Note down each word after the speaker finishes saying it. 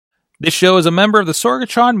This show is a member of the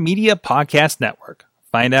Sorgatron Media Podcast Network.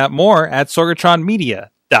 Find out more at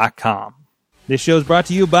sorgatronmedia.com. This show is brought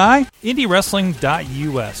to you by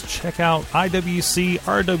IndieWrestling.us. Check out IWC,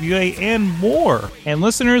 RWA, and more. And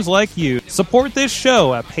listeners like you, support this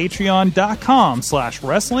show at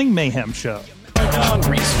Patreon.com/Wrestling Mayhem Show.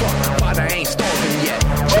 Hungry, struck, but I ain't starving yet.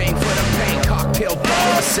 Chain for the pain, cocktail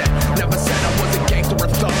bar set. Never said I was a gangster or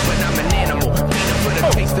thug, but I'm an animal. Feeding for the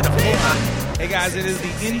taste of the fun. Hey guys, it is the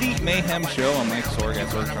Indie Mayhem Show. I'm Mike Sorg at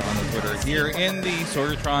Sorgatron on the Twitter. Here in the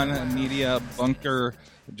Sorgatron Media bunker,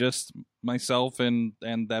 just myself and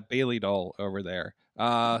that Bailey doll over there.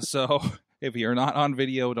 So if you're not on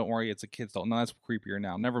video, don't worry, it's a kid's doll. No, that's creepier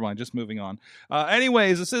now. Never mind, just moving on.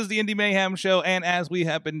 Anyways, this is the Indie Mayhem Show, and as we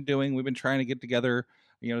have been doing, we've been trying to get together.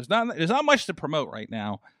 You know, there's not much to promote right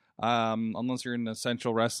now, unless you're in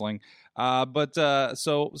Essential Wrestling.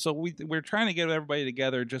 So we're trying to get everybody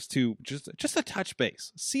together just to touch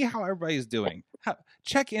base, see how everybody's doing,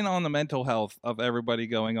 check in on the mental health of everybody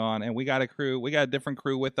going on. And we got a different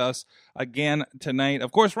crew with us again tonight.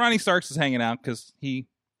 Of course, Ronnie Starks is hanging out because he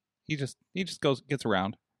just gets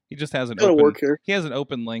around. He just has an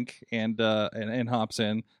open link and hops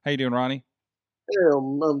in. How you doing, Ronnie? Yeah,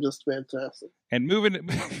 I'm just fantastic. And moving,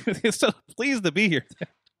 so pleased to be here.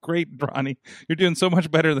 Great, Ronnie. You're doing so much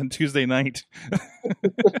better than Tuesday night.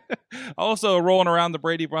 Also, rolling around the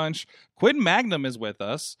Brady Bunch, Quinn Magnum is with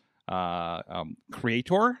us.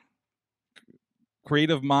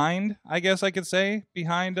 Creative mind, I guess I could say,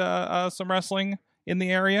 behind some wrestling in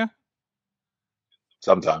the area.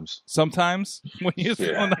 Sometimes when you're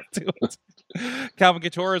feeling up to it. Calvin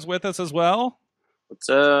Couture is with us as well. What's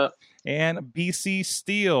up? And BC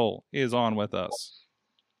Steele is on with us.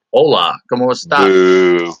 Hola, ¿cómo estás?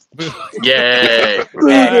 Yay!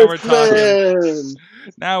 Now we're talking.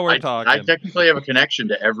 Now we're talking. I technically have a connection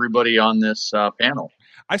to everybody on this panel.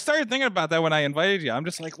 I started thinking about that when I invited you. I'm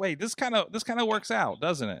just like, wait, this kind of works out,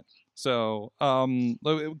 doesn't it? So,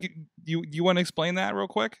 you want to explain that real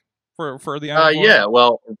quick for the yeah.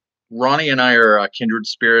 Well, Ronnie and I are kindred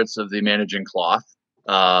spirits of the Managing Cloth.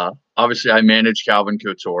 Obviously, I manage Calvin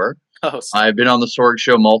Couture. I've been on the Sorg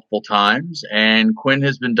Show multiple times, and Quinn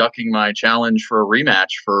has been ducking my challenge for a rematch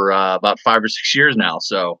for about 5 or 6 years now.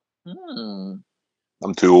 So, I'm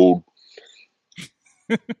too old.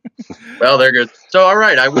 Well, they're good. So, all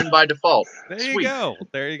right, I win by default. There you go.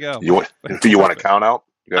 Do you want to count out?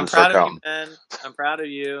 I'm proud of you, man. I'm proud of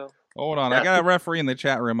you. Hold on, I got a referee in the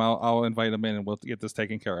chat room. I'll invite him in, and we'll get this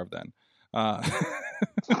taken care of then.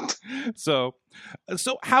 So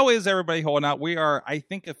how is everybody holding out? We are, I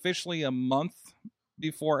think, officially a month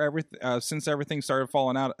before everything, since everything started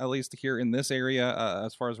falling out, at least here in this area,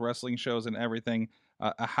 as far as wrestling shows and everything.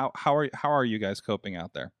 How are you guys coping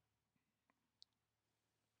out there?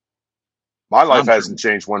 My life hasn't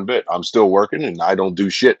changed one bit. I'm still working, and I don't do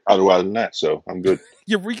shit otherwise than that, so I'm good.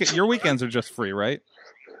 Your weekends are just free, right?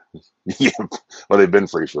 Yeah, well, they've been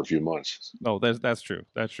free for a few months. Oh, that's true.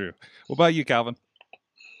 That's true. What about you, Calvin?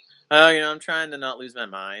 I'm trying to not lose my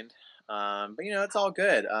mind. But it's all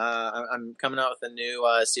good. I'm coming out with a new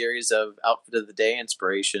series of Outfit of the Day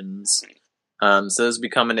inspirations. So those will be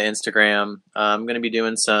coming to Instagram. I'm going to be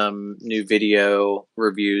doing some new video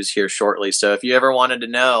reviews here shortly. So if you ever wanted to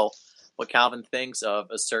know what Calvin thinks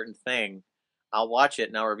of a certain thing, I'll watch it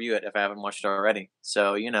and I'll review it if I haven't watched it already.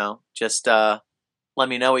 So, just let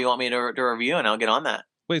me know what you want me to review, and I'll get on that.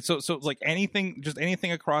 Wait, so like anything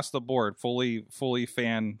across the board, fully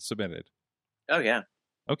fan submitted? Oh yeah.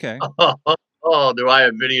 Okay. Oh, do I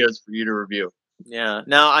have videos for you to review? Yeah.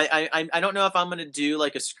 Now I don't know if I'm gonna do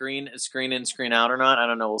like a screen in, screen out or not. I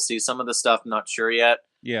don't know. We'll see. Some of the stuff I'm not sure yet.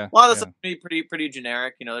 Yeah. A lot of this is pretty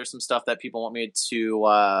generic. There's some stuff that people want me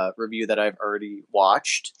to review that I've already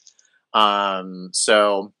watched.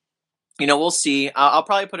 So. We'll see. I'll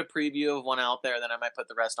probably put a preview of one out there, then I might put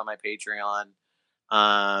the rest on my Patreon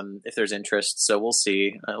if there's interest. So we'll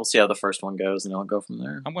see. We'll see how the first one goes, and I'll go from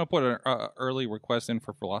there. I'm going to put an early request in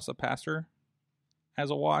for Velocipaster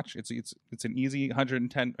as a watch. It's an easy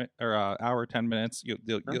 110 or hour 10 minutes.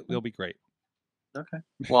 You'll be great. Okay.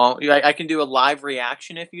 Well, I can do a live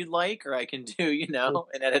reaction if you'd like, or I can do and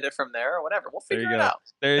edit it from there or whatever. We'll figure it out.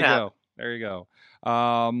 There you go.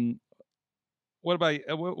 What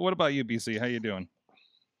about you, BC? How you doing?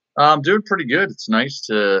 I'm doing pretty good. It's nice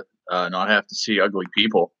to not have to see ugly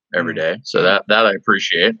people every day, so that I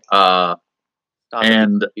appreciate.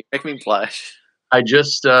 And make me blush. I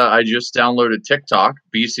just downloaded TikTok,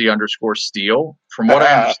 BC_Steele. From what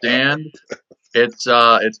I understand,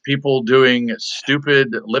 it's people doing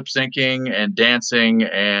stupid lip syncing and dancing,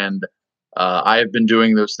 and I have been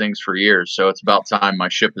doing those things for years. So it's about time my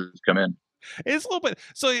ship has come in. It's a little bit.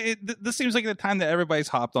 So this seems like the time that everybody's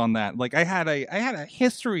hopped on that. Like I had a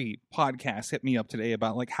history podcast hit me up today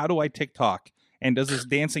about like how do I TikTok and does this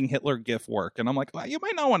dancing Hitler GIF work? And I'm like, well, you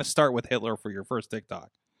might not want to start with Hitler for your first TikTok.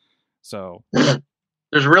 So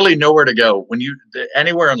There's really nowhere to go when you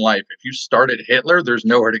anywhere in life. If you start at Hitler, there's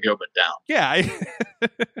nowhere to go but down. yeah,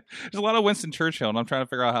 there's a lot of Winston Churchill, and I'm trying to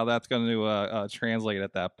figure out how that's going to translate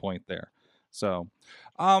at that point there. So.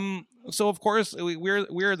 So of course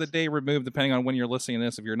we're the day removed, depending on when you're listening to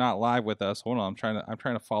this. If you're not live with us, hold on, I'm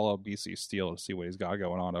trying to follow BC Steel to see what he's got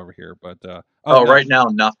going on over here. But right now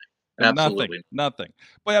nothing, absolutely nothing.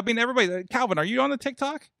 But I mean, everybody, Calvin, are you on the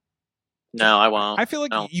TikTok? No, I won't. I feel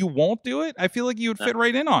like you won't do it. I feel like you would fit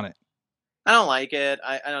right in on it. I don't like it.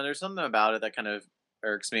 I know there's something about it that kind of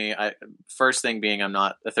irks me. First thing being, I'm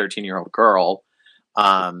not a 13-year-old girl,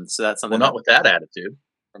 so that's something. Well, not with that attitude.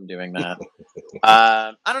 From doing that.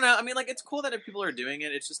 I don't know. I mean, like, it's cool that if people are doing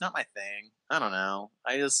it. It's just not my thing. I don't know.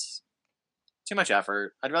 Too much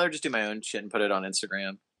effort. I'd rather just do my own shit and put it on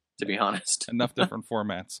Instagram, to be honest. Enough different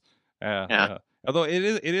formats. Yeah. Although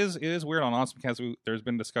it is weird on Awesome because there's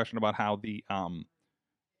been discussion about how the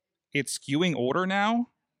it's skewing older now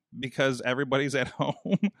because everybody's at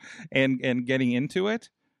home and getting into it.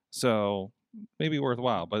 So maybe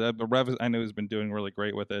worthwhile. But Rev, I know, has been doing really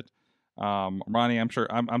great with it. Ronnie,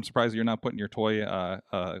 I'm surprised you're not putting your toy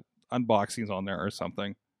unboxings on there or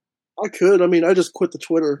something. I could. I mean, I just quit the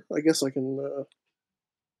Twitter. I guess I can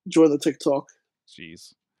join the TikTok.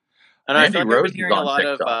 Jeez. And I've been hearing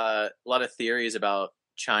a lot of theories about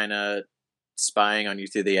China spying on you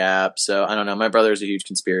through the app. So I don't know. My brother's a huge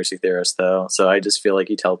conspiracy theorist, though. So I just feel like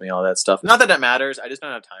he tells me all that stuff. Not that that matters. I just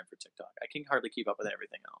don't have time for TikTok. I can hardly keep up with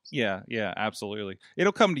everything else. Yeah, absolutely.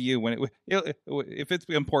 It'll come to you when if it's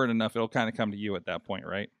important enough, it'll kind of come to you at that point,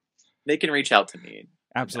 right? They can reach out to me.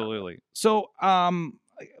 Absolutely. So,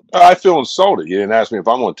 I feel insulted. You didn't ask me if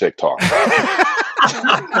I'm on TikTok.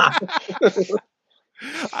 I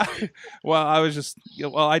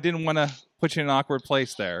didn't want to put you in an awkward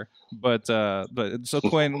place there, but so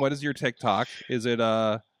Quinn, what is your TikTok? Is it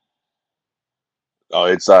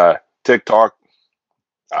it's TikTok.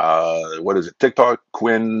 What is it? TikTok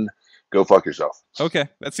Quinn, go fuck yourself. Okay,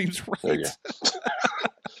 that seems right.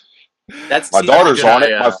 That's my daughter's on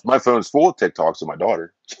it. My phone's full of TikToks of my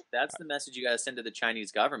daughter. That's the message you guys send to the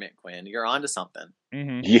Chinese government, Quinn. You're onto something.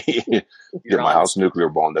 Mm-hmm. Yeah, get my house nuclear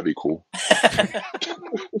bomb. That'd be cool.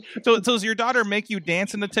 So does your daughter make you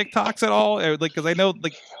dance in the TikToks at all? Or, like, because I know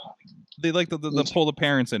like they like to pull the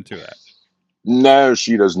parents into it. No,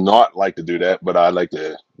 she does not like to do that. But I like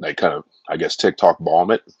to kind of, I guess, TikTok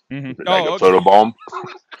bomb it, a photo bomb.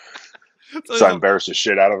 So I embarrass the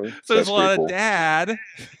shit out of her. So there's a lot of dad.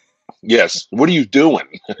 Yes. What are you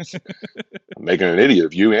doing? I'm making an idiot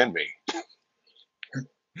of you and me.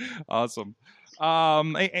 Awesome.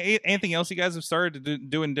 Anything else you guys have started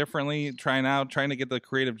doing differently? Trying to get the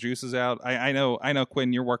creative juices out. I know,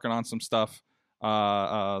 Quinn, you're working on some stuff.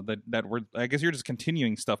 That we're. I guess you're just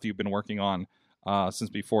continuing stuff that you've been working on since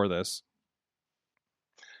before this.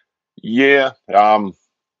 Yeah.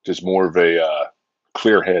 Just more of a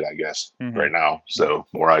clear head, I guess, right now. So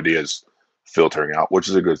more ideas filtering out, which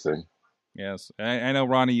is a good thing. Yes, I know,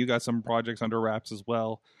 Ronnie, you got some projects under wraps as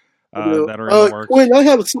well that are in the works. Quinn, I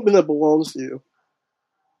have something that belongs to you.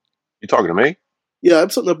 You talking to me? Yeah, I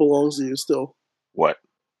have something that belongs to you still. What?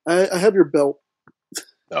 I have your belt.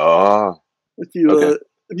 Oh. If you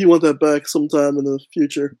want that back sometime in the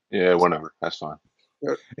future. Yeah, whenever. That's fine.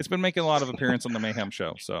 It's been making a lot of appearance on the Mayhem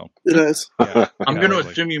show, so it has. Yeah, I'm going to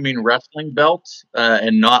assume you mean wrestling belt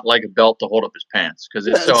and not like a belt to hold up his pants, because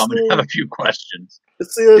if so, I'm going to have a few questions.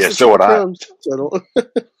 So would I.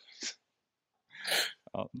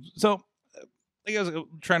 So, I was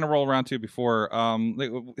trying to roll around to before. I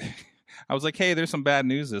was like, hey, there's some bad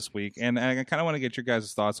news this week, and I kind of want to get your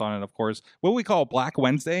guys' thoughts on it. Of course, what we call Black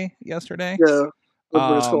Wednesday yesterday. Yeah,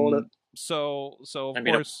 everybody's calling it. So of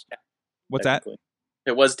course, what's that?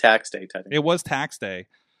 It was tax day, technically. It was tax day.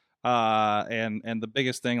 And the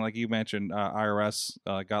biggest thing, like you mentioned, IRS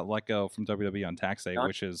got let go from WWE on tax day,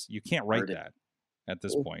 which is you can't write that at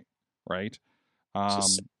this point, right?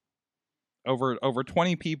 Over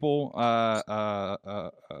 20 people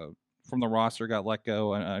from the roster got let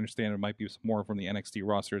go, and I understand it might be some more from the NXT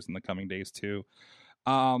rosters in the coming days too.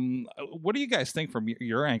 What do you guys think from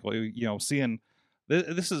your angle? You know, seeing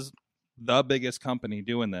this is the biggest company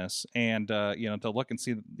doing this, and to look and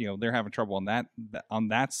see, they're having trouble on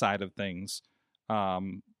that side of things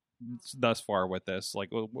thus far with this. Like,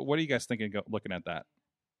 what are you guys thinking looking at that?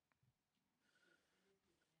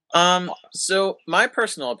 So my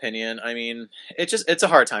personal opinion, I mean, it's a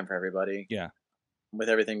hard time for everybody. Yeah. with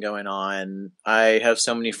everything going on. I have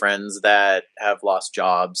so many friends that have lost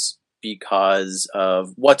jobs because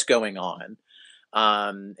of what's going on.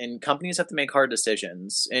 And companies have to make hard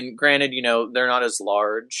decisions. And granted, they're not as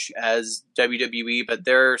large as WWE, but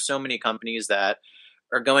there are so many companies that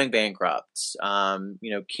are going bankrupt,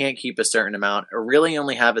 can't keep a certain amount, or really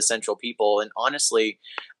only have essential people. And honestly,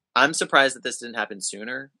 I'm surprised that this didn't happen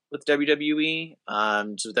sooner with WWE,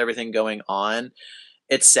 just with everything going on.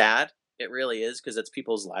 It's sad. It really is, because it's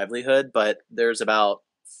people's livelihood, but there's about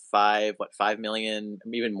 5 million,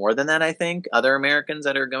 even more than that, I think, other Americans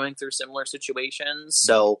that are going through similar situations.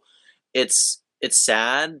 So it's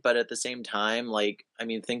sad, but at the same time,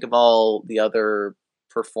 think of all the other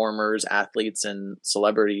performers, athletes, and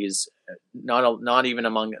celebrities, not even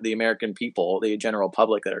among the American people, the general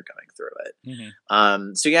public, that are going through it.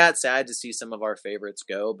 Mm-hmm. So yeah, it's sad to see some of our favorites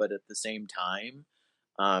go, but at the same time,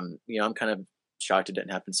 I'm kind of shocked it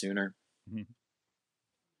didn't happen sooner. Mm-hmm.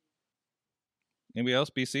 Anybody else,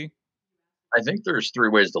 BC? I think there's 3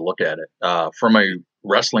 ways to look at it. From a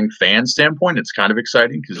wrestling fan standpoint, it's kind of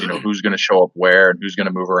exciting because, who's going to show up where and who's going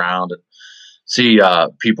to move around and see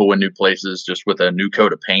people in new places just with a new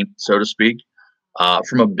coat of paint, so to speak.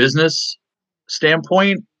 From a business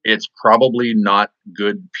standpoint, it's probably not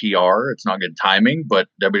good PR. It's not good timing, but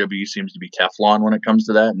WWE seems to be Teflon when it comes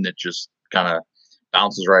to that, and it just kind of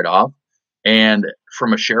bounces right off. And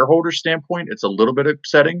from a shareholder standpoint, it's a little bit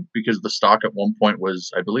upsetting because the stock at one point was,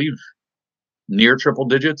 I believe, near triple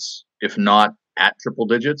digits, if not at triple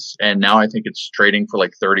digits. And now I think it's trading for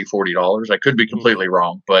like $30, $40. I could be completely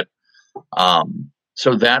wrong, but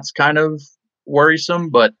so that's kind of worrisome.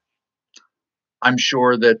 But I'm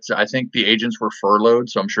sure that I think the agents were furloughed,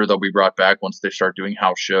 so I'm sure they'll be brought back once they start doing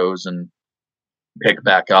house shows and pick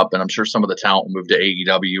back up. And I'm sure some of the talent will move to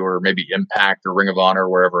AEW or maybe Impact or Ring of Honor or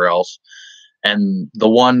wherever else. And the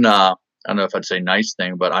one, I don't know if I'd say nice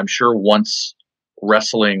thing, but I'm sure once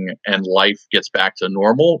wrestling and life gets back to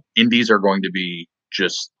normal, indies are going to be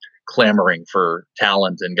just clamoring for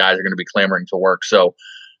talent and guys are going to be clamoring to work. So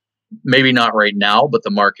maybe not right now, but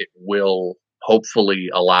the market will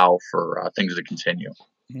hopefully allow for things to continue.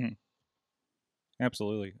 Mm-hmm.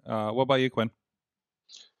 Absolutely. What about you, Quinn?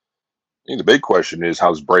 I think the big question is,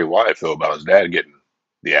 how's Bray Wyatt feel about his dad getting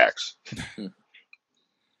the axe?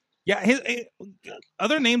 Yeah, his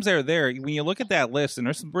other names that are there, when you look at that list, and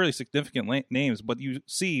there's some really significant names, but you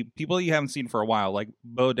see people you haven't seen for a while, like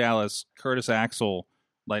Bo Dallas, Curtis Axel,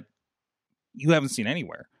 like you haven't seen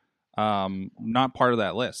anywhere. Not part of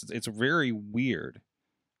that list. It's very weird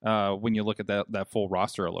when you look at that full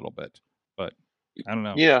roster a little bit, but I don't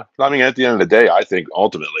know. Yeah, I mean, at the end of the day, I think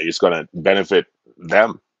ultimately it's going to benefit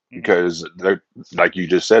them. Because they're, like you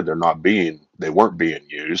just said, they weren't being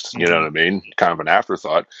used. You know what I mean? Kind of an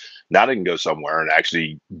afterthought. Now they can go somewhere and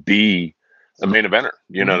actually be a main eventer.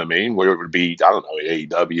 You know what I mean? Where it would be, I don't know,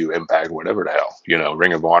 AEW, Impact, whatever the hell.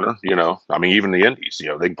 Ring of Honor. I mean, even the Indies. They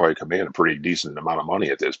can probably command a pretty decent amount of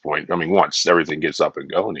money at this point. I mean, once everything gets up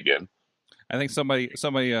and going again. I think somebody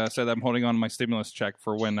said I'm holding on to my stimulus check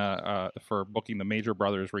for when for booking the Major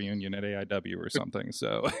Brothers reunion at AIW or something.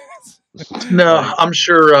 So no, I'm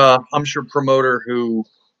sure promoter who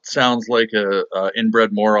sounds like a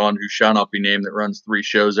inbred moron who shall not be named that runs 3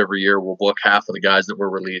 shows every year will book half of the guys that were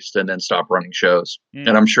released and then stop running shows.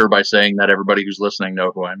 And I'm sure by saying that everybody who's listening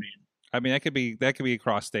know who I mean. I mean that could be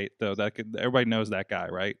across state though. Everybody knows that guy,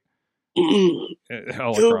 right? Go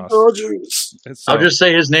Dodgers. I'll just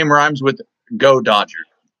say his name rhymes with Go Dodgers.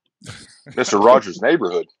 Mr. Rogers'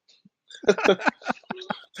 neighborhood.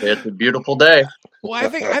 It's a beautiful day. Well, I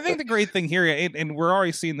think the great thing here, and we're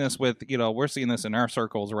already seeing this with, we're seeing this in our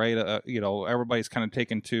circles, right? Everybody's kind of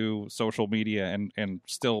taken to social media and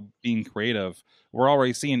still being creative. We're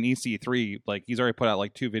already seeing EC3, like he's already put out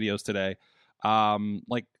like 2 videos today.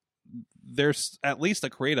 Like there's at least a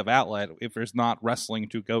creative outlet if there's not wrestling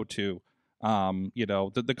to go to.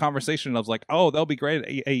 The conversation of like, oh, they'll be great at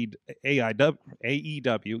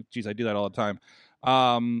AEW. Geez, I do that all the time.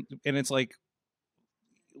 And it's like,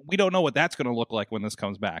 we don't know what that's going to look like when this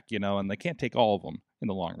comes back, and they can't take all of them in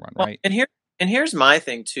the long run, right? And here's my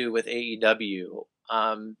thing too with AEW.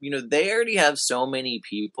 They already have so many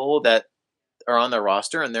people that are on their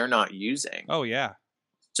roster and they're not using. Oh yeah.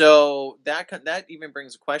 So that even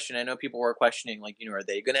brings a question. I know people were questioning, like, are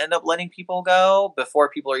they going to end up letting people go before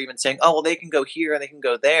people are even saying, oh, well, they can go here and they can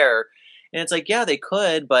go there. And it's like, yeah, they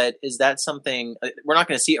could, but is that something we're not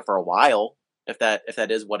going to see it for a while if that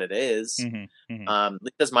is what it is.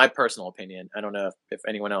 That's my personal opinion. I don't know if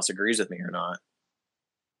anyone else agrees with me or not.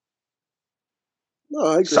 No,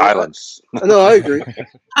 I agree. Silence. No, I agree.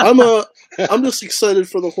 I'm just excited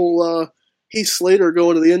for the whole Heath Slater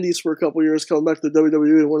going to the Indies for a couple years, coming back to the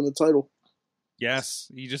WWE and winning the title.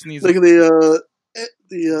 Yes, he just needs Like the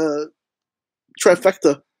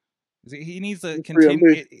trifecta. he needs to The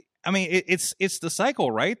continue. I mean, it's the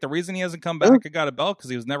cycle, right? The reason he hasn't come back and got a belt because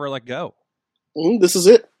he was never let go. This is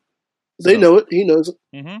it. They know it. He knows it.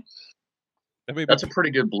 Mm-hmm. That's a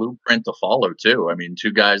pretty good blueprint to follow, too. I mean,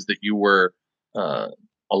 two guys that you were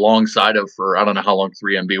alongside of for, I don't know how long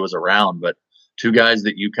 3MB was around, but two guys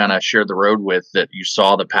that you kind of shared the road with, that you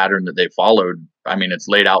saw the pattern that they followed. I mean, it's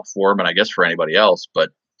laid out for them, and I guess for anybody else,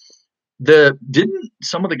 but didn't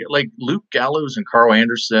some of the, like Luke Gallows and Carl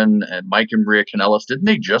Anderson and Mike and Maria Kanellis, didn't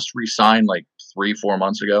they just resign like 3-4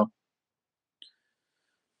 months ago?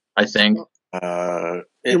 I think. You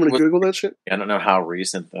want to Google that shit? I don't know how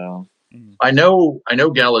recent though. I know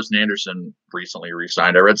Gallows and Anderson recently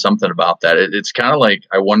re-signed. I read something about that. It's kind of like,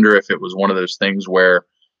 I wonder if it was one of those things where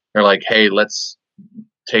they're like, hey, let's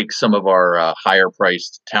take some of our higher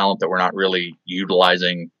priced talent that we're not really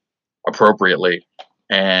utilizing appropriately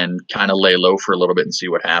and kind of lay low for a little bit and see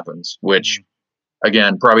what happens, which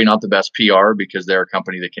again, probably not the best PR because they're a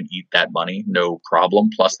company that can eat that money, no problem.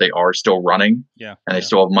 Plus they are still running and they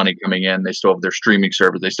still have money coming in. They still have their streaming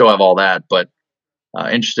service. They still have all that, but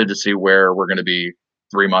interested to see where we're going to be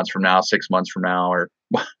 3 months from now, 6 months from now, or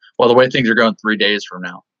well, the way things are going 3 days from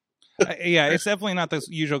now. Yeah, it's definitely not the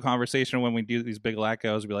usual conversation when we do these big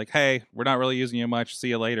LATGOs. Be like, hey, we're not really using you much. See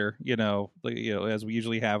you later. As we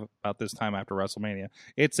usually have about this time after WrestleMania.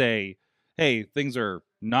 It's a, hey, things are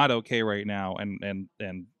not okay right now, and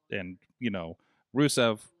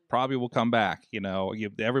Rusev probably will come back.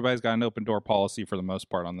 Everybody's got an open door policy for the most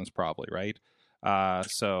part on this, probably, right?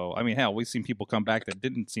 So I mean, hell, we've seen people come back that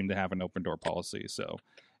didn't seem to have an open door policy. So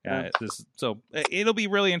it'll be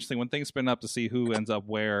really interesting when things spin up to see who ends up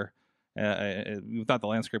where. We thought the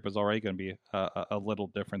landscape was already going to be a little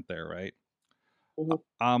different there, right?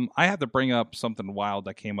 I have to bring up something wild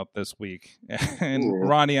that came up this week, and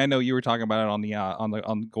Ronnie, I know you were talking about it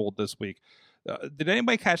on Gold this week. Did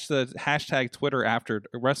anybody catch the hashtag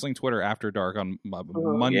wrestling Twitter after dark on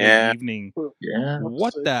Monday evening? Yeah.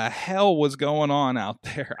 What the hell was going on out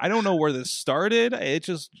there? I don't know where this started. It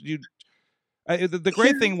just the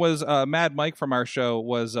great thing was Mad Mike from our show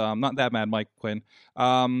was not that Mad Mike Quinn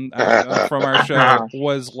from our show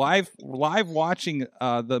was live watching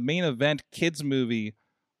the main event kids movie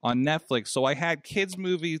on Netflix. So I had kids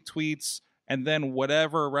movie tweets and then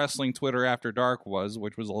whatever wrestling Twitter after dark was,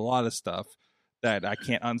 which was a lot of stuff that I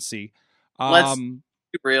can't unsee. Let's be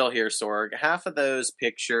real here, Sorg. Half of those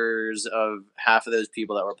pictures of half of those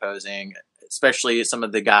people that were posing, especially some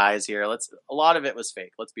of the guys here, a lot of it was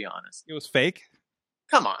fake. Let's be honest. It was fake?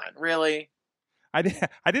 Come on, really? I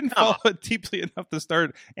didn't follow it deeply enough to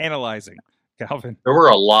start analyzing, Calvin. There were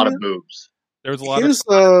a lot of boobs. There was a lot of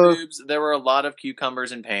boobs. There were a lot of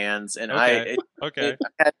cucumbers and pans, and I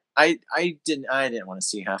didn't want to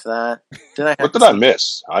see half of that. What did I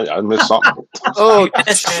miss? I missed something. You didn't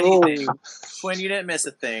miss anything. Quinn, you didn't miss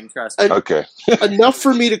a thing. Trust me. Okay. Enough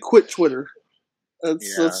for me to quit Twitter.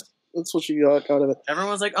 That's what you got out of it.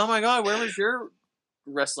 Everyone's like, "Oh my god, where was your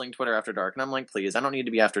wrestling Twitter after dark?" And I'm like, "Please, I don't need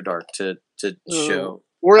to be after dark to show."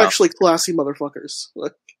 We're actually classy motherfuckers.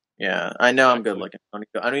 Yeah, I know I'm good looking. I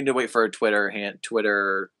don't need to wait for a Twitter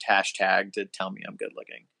hashtag to tell me I'm good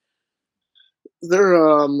looking.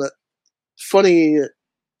 There, funny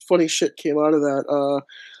shit came out of that.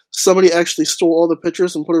 Somebody actually stole all the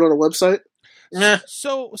pictures and put it on a website.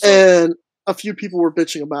 So and a few people were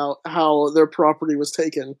bitching about how their property was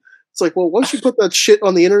taken. It's like, well, once you put that shit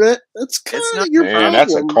on the internet, that's kind of your problem.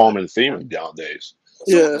 That's a common theme nowadays.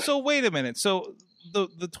 So wait a minute. So the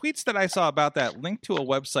tweets that I saw about that linked to a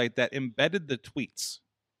website that embedded the tweets.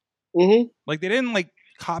 Mm-hmm. Like they didn't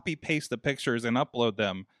copy paste the pictures and upload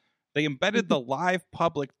them. They embedded the live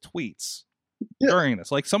public tweets during this.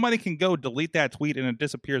 Like somebody can go delete that tweet and it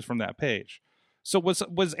disappears from that page. So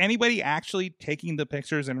was anybody actually taking the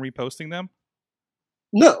pictures and reposting them?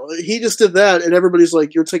 No, he just did that, and everybody's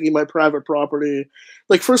like, "You're taking my private property."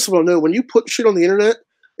 Like, first of all, no. When you put shit on the internet,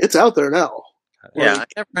 it's out there now. Yeah, like,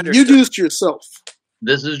 I never understood. You do it to yourself.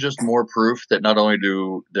 This is just more proof that not only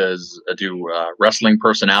do wrestling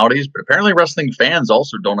personalities, but apparently wrestling fans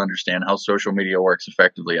also don't understand how social media works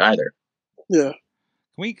effectively either. Yeah.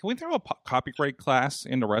 Can we throw a copyright class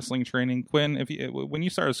into wrestling training, Quinn? When you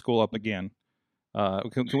start school up again,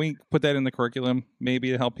 can we put that in the curriculum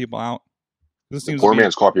maybe to help people out? This seems Poor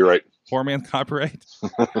man's copyright. Poor man's copyright.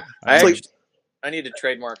 I need to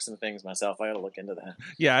trademark some things myself. I got to look into that.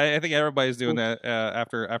 Yeah, I think everybody's doing that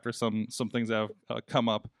after some things have come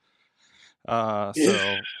up. So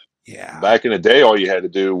yeah. Back in the day, all you had to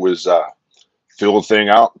do was fill the thing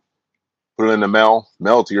out, put it in the mail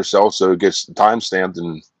it to yourself so it gets time stamped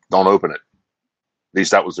and don't open it. At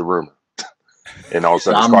least that was the rumor. And all of a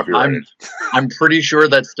sudden it's copyrighted. I'm pretty sure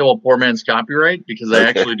that's still a poor man's copyright because I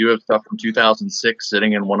actually do have stuff from 2006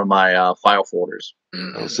 sitting in one of my file folders.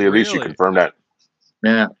 See, at least you confirm that.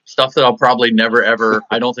 Yeah, stuff that I'll probably never ever.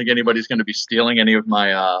 I don't think anybody's going to be stealing any of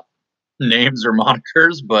my names or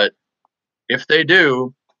monikers, but if they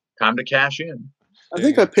do, time to cash in. I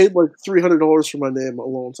think I paid like $300 for my name a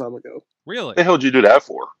long time ago. Really? What the hell did you do that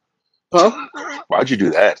for? Huh? Why'd you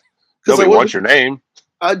do that? 'Cause Nobody I wants your name.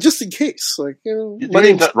 Just in case, like, you know, You my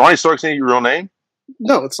think name's, Ronnie Stark's ain't your real name?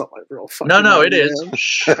 no, it's not my real fucking No, name, it is. man.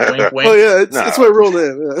 Shh, wink, wink. Oh yeah, it's No. my real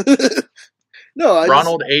name. Yeah. No, I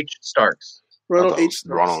Ronald H. Starks. Ronald H.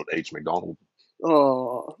 Ronald H. McDonald.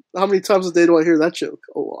 Oh, how many times a day do I hear that joke?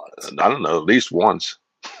 A lot. I don't know, at least once.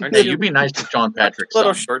 Hey, you be nice to John Patrick's A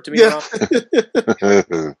little son. short to me, Yeah.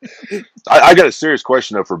 Rob. I got a serious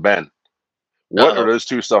question though for Ben. What Uh-oh. are those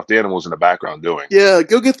two stuffed animals in the background doing? Yeah,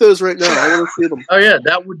 go get those right now. I want to see them. Oh yeah,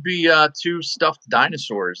 that would be two stuffed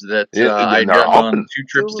dinosaurs that Yeah, I they're got on hopping. 2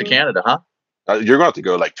 trips to Canada, huh? You're going to have to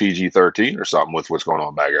go like PG-13 or something with what's going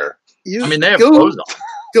on back there. You I mean, they have go, clothes on.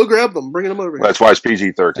 go grab them. Bring them over Well, here. that's why it's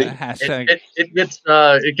PG-13. Hashtag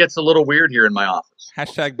It gets a little weird here in my office.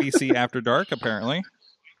 hashtag BC After Dark. Apparently,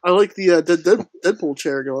 I like the Deadpool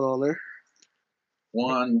chair going on there.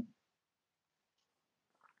 One.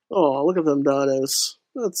 Oh, look at them dinos.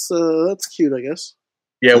 That's cute, I guess.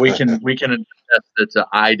 Yeah, we can attest that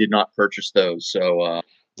I did not purchase those. So,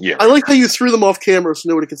 Yeah, I like how you threw them off camera so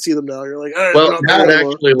nobody can see them now. You're like, all right, well, we're not now there it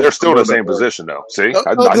anymore. actually they're looks still a in the little same bit worse. position though. See, Oh,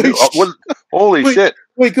 I knew. Holy Wait. shit!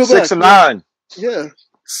 Wait, go 6 back. and 9. Yeah,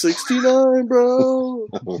 69, bro.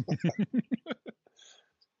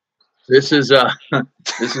 This is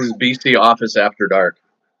BC Office After Dark.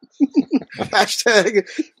 Hashtag.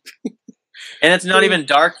 And it's not even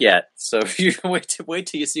dark yet, so if you wait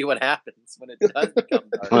till you see what happens when it does become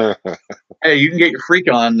dark. Hey, you can get your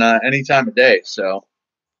freak on any time of day. So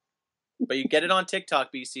But you get it on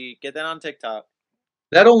TikTok, BC. Get that on TikTok.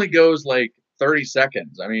 that only goes like 30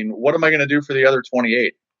 seconds. I mean, what am I going to do for the other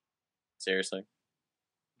 28? Seriously.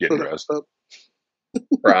 Getting dressed.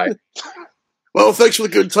 Right. Well, thanks for the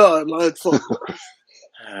good time. I had fun.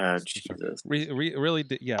 Oh, Jesus.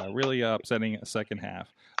 really upsetting second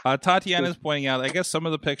half. Tatiana's pointing out, I guess some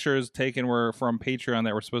of the pictures taken were from Patreon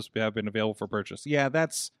that were supposed to have been available for purchase. Yeah,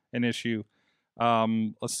 that's an issue.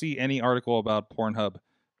 Let's see any article about Pornhub,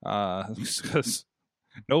 because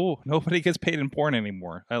nobody gets paid in porn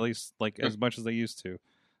anymore, at least like as much as they used to.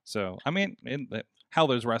 So I mean, hell,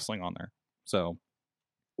 there's wrestling on there. So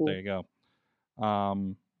there you go.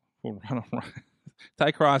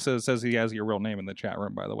 Ty Cross says he has your real name in the chat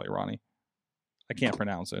room, by the way, Ronnie. I can't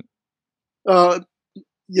pronounce it.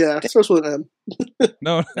 Yeah, it starts with an M.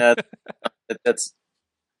 No, That's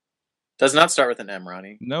does not start with an M,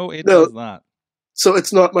 Ronnie. no, it No. does not. So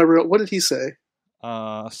it's not my real. What did he say?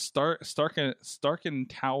 Starkentowitz.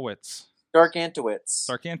 Starkantowitz.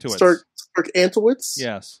 Starkantowitz. Stark Antowitz?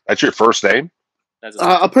 Yes. That's your first name? That's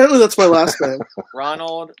Apparently that's my last name.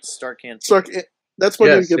 Ronald Starkantowitz. Stark. That's my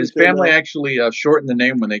Yes, name. his family actually shortened the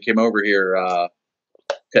name when they came over here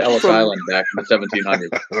to Ellis Island back in the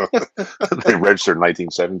 1700s. They registered in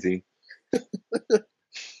 1917.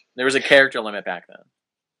 There was a character limit back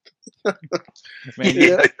then. Man,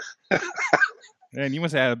 Yeah. man, you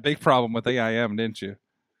must have had a big problem with AIM, didn't you?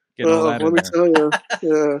 Getting all Oh, that let in me there. tell you.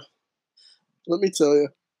 Yeah. Let me tell you.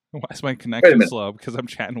 Why is my Wait a connection minute. slow? Because I'm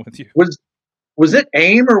chatting with you. Was it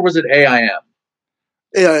AIM or was it AIM?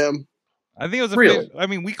 AIM. I think it was Really? I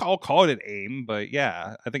mean, we all called it AIM, but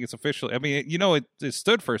yeah, I think it's officially. I mean, it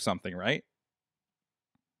stood for something, right?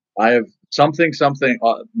 I have something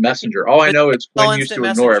messenger. All I know is Quinn used to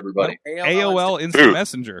Instant ignore Messenger. everybody. AOL Instant Dude.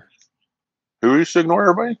 Messenger. Who used to ignore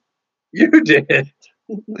everybody? You did.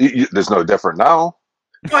 There's no different now.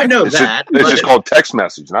 I know It's that. just, it's but just called text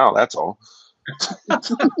message now. That's all.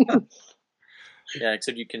 Yeah,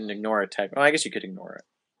 except you can ignore a text. Well, I guess you could ignore it.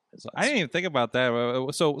 I didn't even think about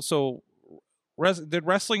that. So, did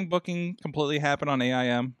wrestling booking completely happen on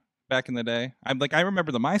AIM back in the day? I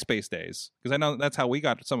remember the MySpace days because I know that's how we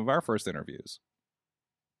got some of our first interviews.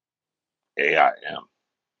 AIM.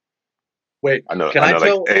 Wait, I know. Can I know I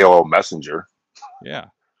tell- like AOL Messenger. Yeah.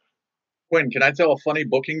 Quinn, can I tell a funny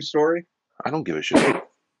booking story? I don't give a shit.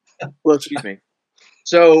 Excuse me.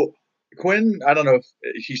 So Quinn, I don't know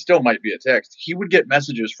if he still might be a text. He would get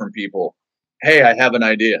messages from people. Hey, I have an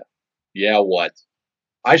idea. Yeah, what?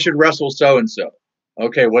 I should wrestle so and so.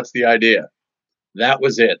 Okay, what's the idea? That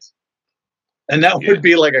was it. And that Yeah. would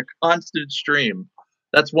be like a constant stream.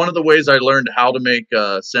 That's one of the ways I learned how to make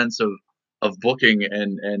sense of of booking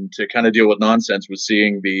and to kind of deal with nonsense was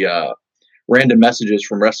seeing the random messages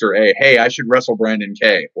from wrestler A. Hey, I should wrestle Brandon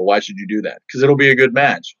K. Well, why should you do that? Because it'll be a good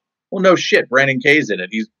match. Well, no shit. Brandon K's in it.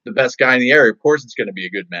 He's the best guy in the area. Of course, it's going to be a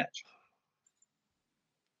good match.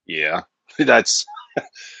 Yeah, that's.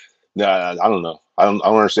 No, I don't know. I don't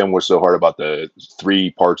understand what's so hard about the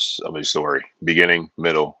 3 parts of a story: beginning,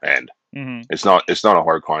 middle, end. Mm-hmm. It's not a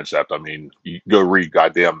hard concept. I mean, you go read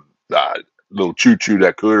goddamn little choo choo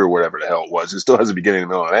that could or whatever the hell it was. It still has a beginning,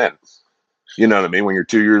 middle, and end. You know what I mean? When you're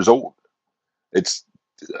 2 years old, it's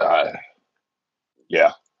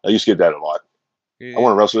yeah. I used to get that a lot. Yeah. I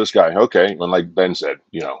want to wrestle this guy. Okay, and like Ben said,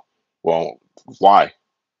 well, why?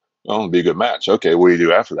 Well, it'll be a good match. Okay, what do you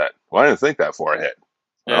do after that? Well, I didn't think that far ahead.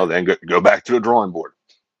 Well, then go back to the drawing board.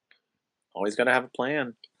 Always got to have a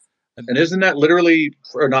plan. And isn't that literally,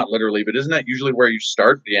 or not literally, but isn't that usually where you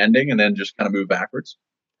start the ending and then just kind of move backwards?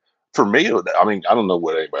 For me, I mean, I don't know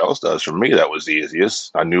what anybody else does. For me, that was the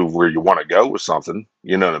easiest. I knew where you want to go with something,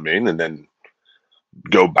 you know what I mean? And then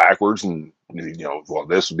go backwards and, well,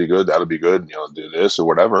 this would be good, that would be good, do this or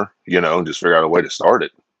whatever, and just figure out a way to start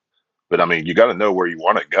it. But I mean, you got to know where you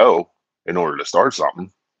want to go in order to start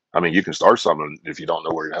something. I mean, you can start something if you don't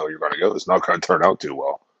know where the hell you're going to go. It's not going to turn out too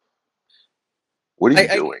well. What are you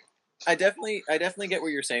doing? I definitely get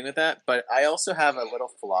what you're saying with that, but I also have a little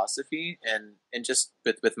philosophy and just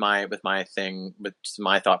with my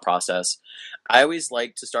thought process. I always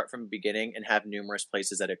like to start from the beginning and have numerous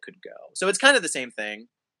places that it could go. So it's kind of the same thing,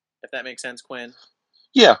 if that makes sense, Quinn.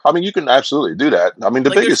 Yeah, I mean, you can absolutely do that. I mean, the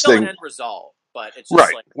biggest thing, an end result, but it's just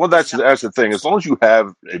right. Well, that's the thing. As long as you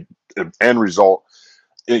have an end result.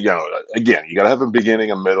 Again, you got to have a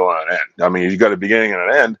beginning, a middle, and an end. I mean, you got a beginning and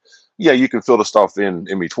an end. Yeah, you can fill the stuff in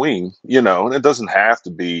between, and it doesn't have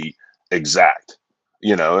to be exact.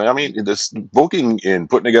 I mean, this booking and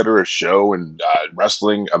putting together a show and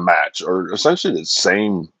wrestling a match are essentially the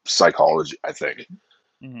same psychology, I think.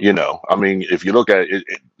 Mm-hmm. I mean, if you look at it,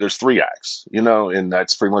 there's 3 acts, and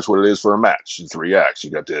that's pretty much what it is for a match. 3 acts.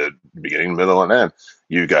 You got the beginning, middle, and end.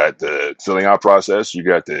 You got the filling out process. You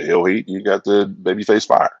got the heel heat. You got the babyface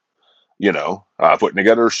fire. Putting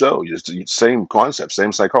together a show. Just same concept,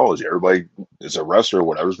 same psychology. Everybody is a wrestler or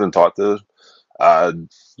whatever's been taught the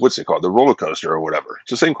what's it called, the roller coaster or whatever.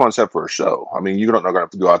 It's the same concept for a show. I mean, you're not going to have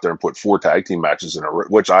to go out there and put 4 tag team matches in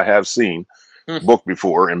which I have seen booked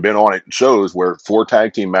before and been on it shows where 4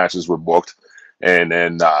 tag team matches were booked, and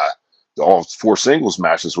then all 4 singles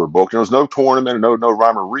matches were booked. And there was no tournament, no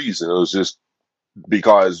rhyme or reason. It was just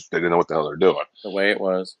because they didn't know what the hell they're doing. The way it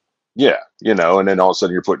was. Yeah, and then all of a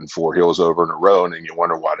sudden you're putting 4 heels over in a row, and then you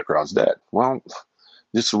wonder why the crowd's dead. Well,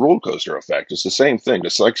 it's a roller coaster effect. It's the same thing.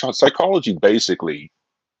 It's like psychology basically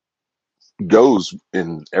goes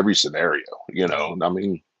in every scenario. I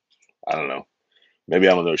mean, I don't know. Maybe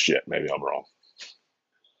I don't know shit. Maybe I'm wrong.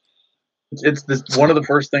 It's one of the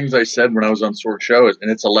first things I said when I was on Sword Show, and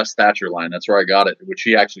it's a Les Thatcher line. That's where I got it, which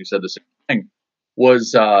he actually said the same thing.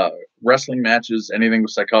 Was wrestling matches, anything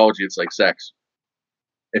with psychology, it's like sex.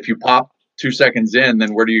 If you pop 2 seconds in,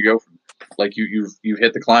 then where do you go from there? Like you've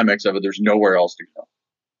hit the climax of it. There's nowhere else to go.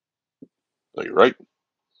 So you're right.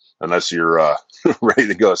 Unless you're ready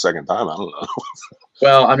to go a second time. I don't know.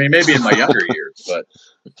 Well, I mean, maybe in my younger years, but.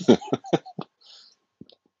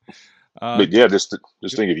 But yeah, just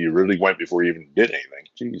think if you really went before you even did anything.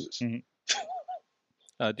 Jesus.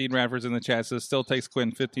 Mm-hmm. Dean Radford's in the chat says, still takes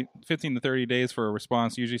Quinn 15 to 30 days for a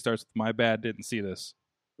response. Usually starts with my bad, didn't see this.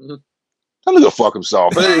 Mm-hmm. Tell him to go fuck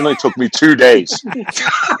himself. It only took me 2 days. We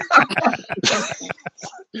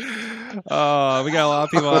got a lot of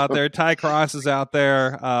people out there. Ty Cross is out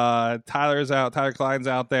there. Tyler's out. Tyler Klein's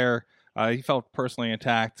out there. He felt personally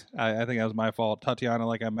attacked. I think that was my fault. Tatiana,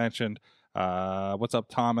 like I mentioned. What's up,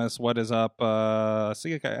 Thomas? What is up? I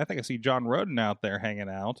think I see John Roden out there hanging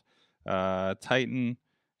out. Titan.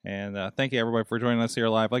 And thank you, everybody, for joining us here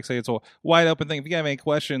live. Like I say, it's a wide open thing. If you have any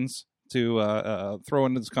questions to throw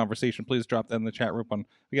into this conversation, please drop that in the chat room.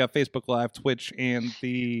 We got Facebook Live, Twitch, and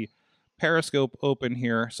the Periscope open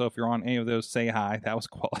here. So if you're on any of those, say hi. That was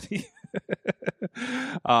quality.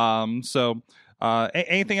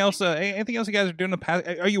 Anything else? Anything else you guys are doing?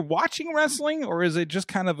 Are you watching wrestling, or is it just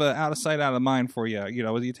kind of out of sight, out of mind for you? Are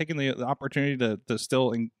you taking the opportunity to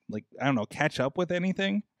still, catch up with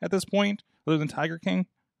anything at this point other than Tiger King?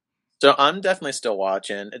 So I'm definitely still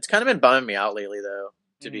watching. It's kind of been bumming me out lately, though,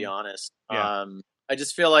 to be honest. Yeah. I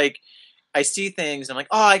just feel like I see things, and I'm like,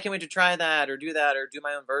 oh, I can't wait to try that or do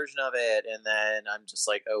my own version of it, and then I'm just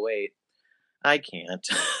like, oh wait, I can't.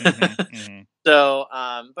 Mm-hmm. So,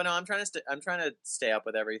 but no, I'm trying to stay up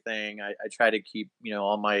with everything. I try to keep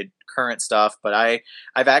all my current stuff, but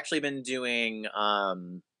I've actually been doing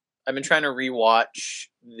I've been trying to rewatch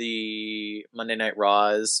the Monday Night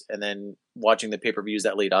Raws and then watching the pay-per-views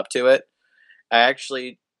that lead up to it. I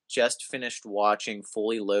actually just finished watching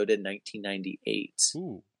Fully Loaded 1998.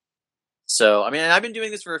 Ooh. So, I mean, I've been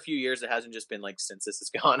doing this for a few years. It hasn't just been like since this has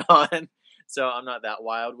gone on. So I'm not that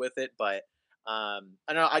wild with it, but I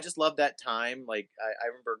don't know. I just love that time. Like I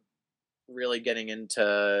remember really getting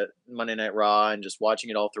into Monday Night Raw and just watching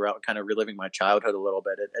it all throughout and kind of reliving my childhood a little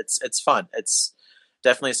bit. It's fun. It's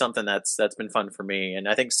definitely something that's been fun for me. And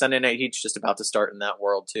I think Sunday Night Heat's just about to start in that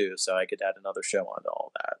world too. So I could add another show onto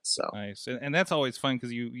all that. So Nice. And that's always fun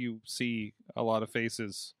because you see a lot of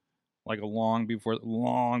faces like long before.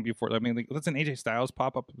 I mean, like, let's an AJ Styles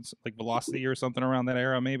pop up like Velocity or something around that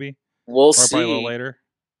era, maybe. we'll Or probably a little see. later.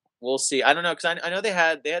 We'll see. I don't know because I know they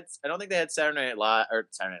had. I don't think they had Saturday Night Live or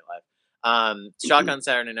Saturday Night Live. Shotgun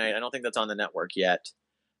Saturday Night. I don't think that's on the network yet.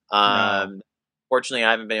 Fortunately,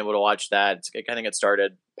 I haven't been able to watch that. I think it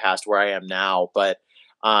started past where I am now, but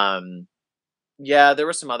yeah, there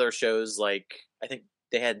were some other shows like I think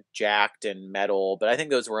they had Jacked and Metal, but I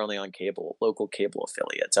think those were only on local cable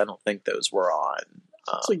affiliates. I don't think those were on.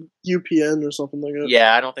 It's like UPN or something like that.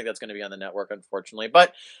 Yeah, I don't think that's going to be on the network, unfortunately.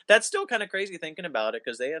 But that's still kind of crazy thinking about it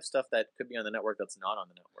because they have stuff that could be on the network that's not on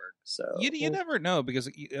the network. So You never know because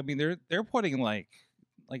I mean they're putting like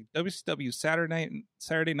WCW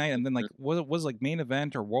Saturday night, and then like was like Main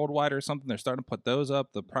Event or Worldwide or something. They're starting to put those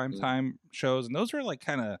up, the primetime shows, and those are like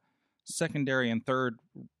kind of secondary and third,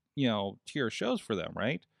 tier shows for them,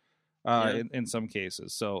 right? In some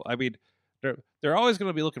cases. So I mean, they're always going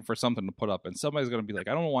to be looking for something to put up, and somebody's going to be like,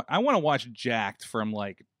 I want to watch Jacked from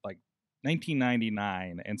like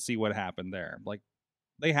 1999 and see what happened there. Like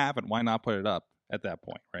they haven't. Why not put it up at that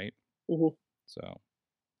point, right? Mm-hmm. So,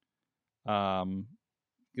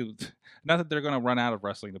 not that they're going to run out of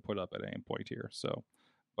wrestling to put up at any point here. So,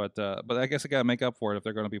 but I guess I got to make up for it if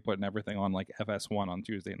they're going to be putting everything on like FS1 on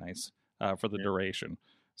Tuesday nights for the duration.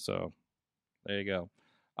 So, there you go.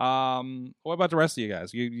 What about the rest of you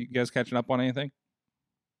guys? You guys catching up on anything?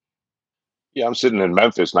 Yeah, I'm sitting in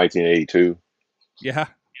Memphis, 1982. Yeah.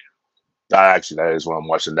 Actually, that is when I'm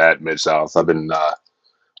watching that Mid-South. I've been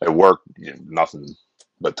at work, nothing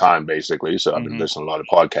but time basically. So I've been listening to a lot of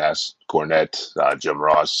podcasts. Cornette, Jim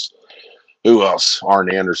Ross. Who else?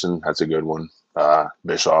 Arn Anderson. That's a good one.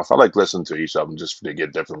 Bischoff. I like listening to each of them just to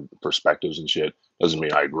get different perspectives and shit. Doesn't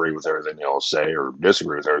mean I agree with everything they all say or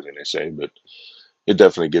disagree with everything they say, but it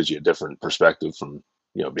definitely gives you a different perspective from,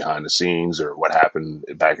 behind the scenes or what happened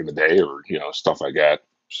back in the day or, stuff like that.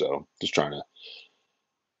 So just trying to,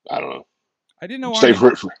 I don't know. I didn't know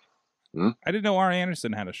I didn't know Arn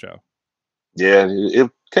Anderson had a show. Yeah,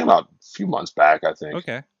 it came out a few months back, I think.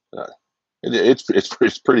 Okay.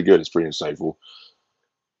 It's pretty good. It's pretty insightful.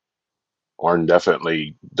 Arn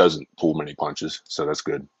definitely doesn't pull many punches, so that's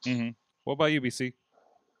good. Mm-hmm. What about you, BC?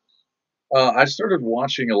 I started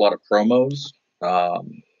watching a lot of promos,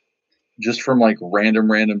 just from like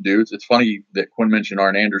random dudes. It's funny that Quinn mentioned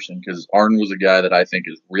Arn Anderson because Arn was a guy that I think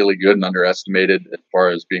is really good and underestimated as far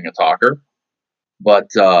as being a talker. But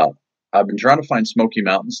I've been trying to find Smoky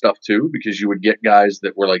Mountain stuff too, because you would get guys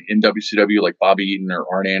that were like in WCW, like Bobby Eaton or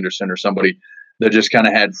Arn Anderson or somebody that just kind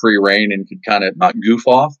of had free reign and could kind of not goof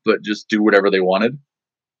off, but just do whatever they wanted.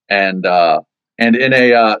 And in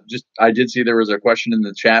I did see there was a question in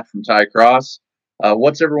the chat from Ty Cross.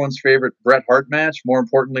 What's everyone's favorite Bret Hart match? More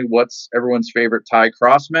importantly, what's everyone's favorite Ty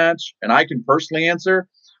Cross match? And I can personally answer,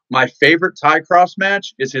 my favorite Ty Cross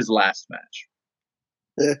match is his last match.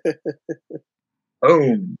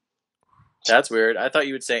 Boom. That's weird. I thought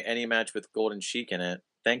you would say any match with Golden Sheik in it.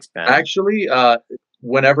 Thanks, Ben. Actually,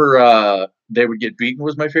 whenever they would get beaten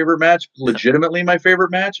was my favorite match. Legitimately, my favorite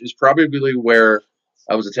match is probably where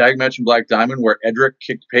I was a tag match in Black Diamond where Edric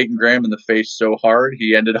kicked Peyton Graham in the face so hard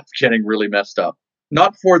he ended up getting really messed up.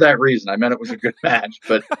 Not for that reason. I meant it was a good match,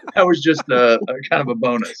 but that was just a kind of a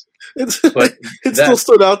bonus. It still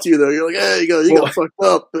stood out to you, though. You're like, hey, you got fucked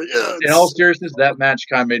up. But yeah, in all seriousness, that match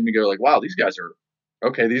kind of made me go like, wow, these guys are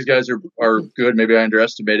okay. These guys are good. Maybe I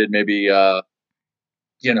underestimated. Maybe,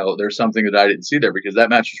 there's something that I didn't see there because that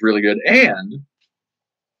match was really good. And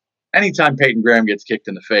anytime Peyton Graham gets kicked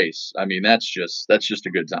in the face, I mean, that's just a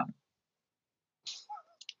good time.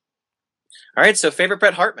 All right, so favorite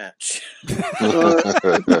Bret Hart match.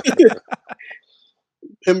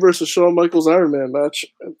 Him versus Shawn Michaels Iron Man match.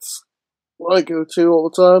 It's what I go to all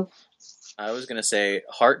the time. I was gonna say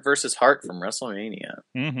Hart versus Hart from WrestleMania.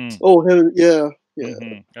 Mm-hmm. Oh, him, yeah.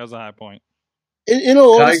 Mm-hmm. That was a high point. In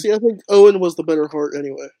all honesty, I think Owen was the better Hart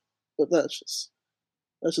anyway. But that's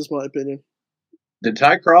just my opinion. Did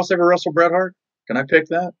Ty Cross ever wrestle Bret Hart? Can I pick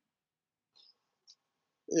that?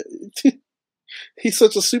 He's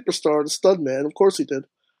such a superstar, the stud man. Of course he did.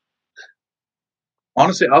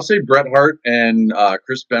 Honestly, I'll say Bret Hart and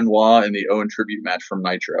Chris Benoit in the Owen tribute match from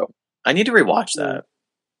Nitro. I need to rewatch that.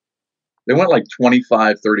 They went like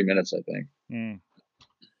 25, 30 minutes, I think. Mm.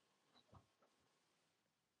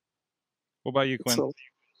 What about you, Quinn? So,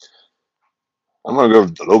 I'm going to go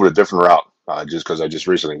a little bit different route, just because I just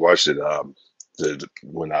recently watched it.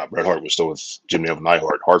 When Bret Hart was still with Jim Neal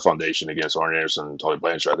Neidhart, Hart Foundation against Arn Anderson and Tully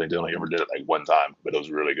Blanchard. I think they only ever did it like one time, but it was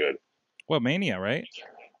really good. Well, Mania, right?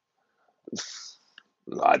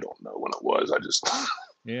 I don't know when it was. I just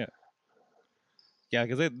Yeah. Yeah,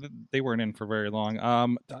 because they weren't in for very long.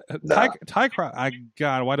 Nah. Ty Cross.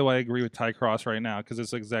 God, why do I agree with Ty Cross right now? Because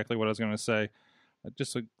it's exactly what I was going to say.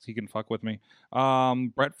 Just so he can fuck with me.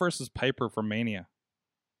 Bret versus Piper for Mania.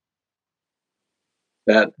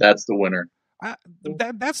 That's the winner.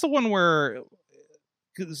 That's the one where,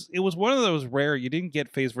 because it was one of those rare, you didn't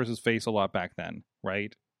get face versus face a lot back then,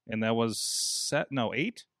 right? And that was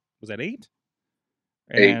 8? Was that 8?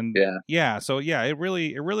 And 8, yeah. So yeah, it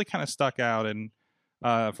really kind of stuck out, and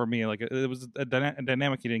for me, like it was a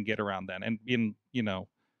dynamic you didn't get around then, and being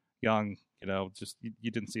young, just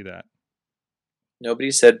you didn't see that.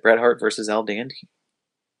 Nobody said Bret Hart versus Al Dandy.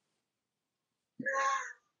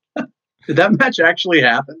 Did that match actually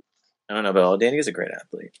happen? I don't know, but Al Dandy is a great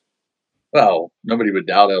athlete. Well, nobody would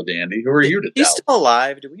doubt El Dandy. Who are you to He's doubt? still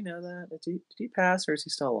alive. Do we know that? Did he pass, or is he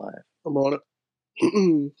still alive? I'm on it.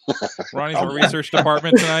 Ronnie's our research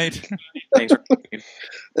department tonight. Thanks for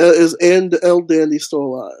Is El Dandy still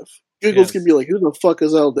alive? Google's Yes. gonna be like, who the fuck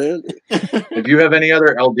is El Dandy? If you have any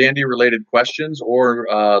other El Dandy related questions or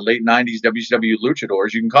late 90s WCW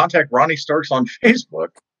luchadors, you can contact Ronnie Starks on Facebook.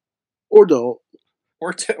 Or don't.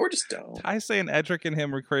 or just don't. I say an Edric and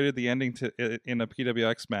him recreated the ending in a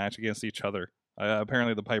PWX match against each other.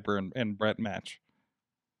 Apparently, the Piper and Bret match.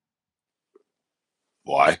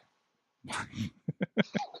 why?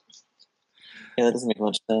 Yeah, that doesn't make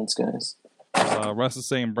much sense, guys. Russ is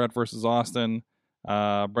saying Bret versus Austin.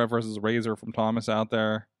 Bret versus Razor from Thomas out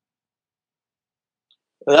there.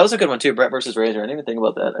 That was a good one too. Bret versus Razor. I didn't even think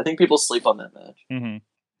about that. I think people sleep on that match. Mm-hmm.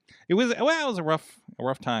 It was a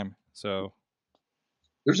rough time. So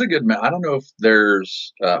There's a good match. I don't know if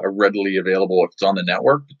there's a readily available if it's on the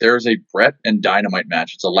network, but there's a Bret and Dynamite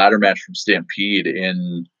match. It's a ladder match from Stampede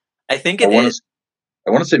in I think I it want is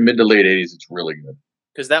to say mid to late 80s. It's really good.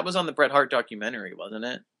 because that was on the Bret Hart documentary, wasn't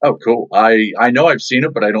it? Oh, cool. I know I've seen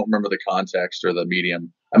it, but I don't remember the context or the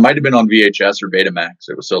medium. I might have been on VHS or Betamax.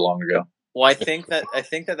 It was so long ago. Well, I think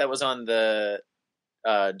that was on the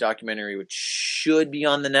documentary, which should be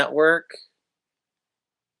on the network.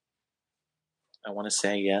 I want to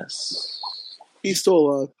say yes. He's still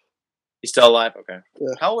alive. He's still alive. Okay.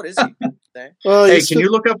 Yeah. How old is he? Say? Hey, he's can you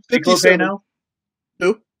look up Cyclope 57. now?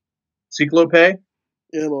 Who? Cyclope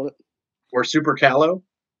Yeah, I'm on it. or Super Callow?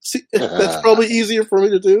 See, that's probably easier for me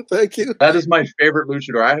to do. Thank you. That is my favorite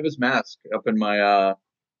luchador. I have his mask up in my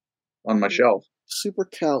on my shelf. Super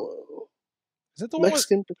Callow. is it the one?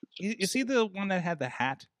 Mexican. Is he the one that had the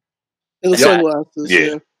hat? And the Yeah. sunglasses.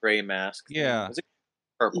 Yeah. Gray mask. Yeah. Was it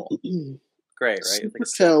purple? Gray, right? Super Like,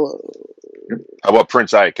 Callow. How about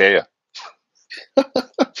Prince Ikea?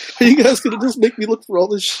 Are you guys gonna just make me look for all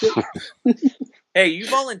this shit? hey, you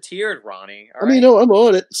volunteered, Ronnie. All I mean, right? no, I'm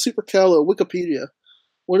on it. Super Callow. Wikipedia.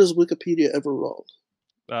 When is Wikipedia ever wrong?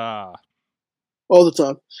 All the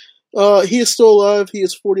time. He is still alive. He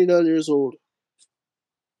is 49 years old.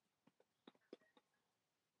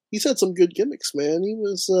 He's had some good gimmicks, man. He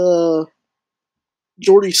was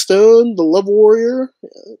Geordie Stone, the Love Warrior. Yeah,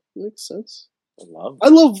 that makes sense. I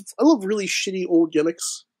love really shitty old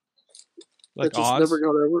gimmicks Like that just Oz? never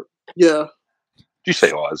got over. Yeah. Did you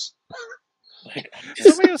say Oz?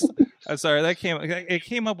 Somebody else, I'm sorry, it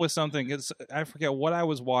came up with something. I forget what I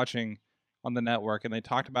was watching on the network, and they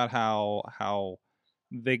talked about how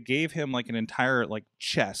they gave him like an entire like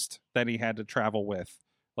chest that he had to travel with,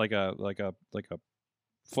 like a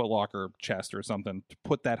Foot Locker chest or something, to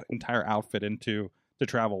put that entire outfit into to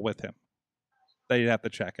travel with him. They'd have to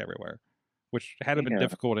check everywhere, which had to been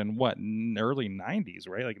difficult in early 90s,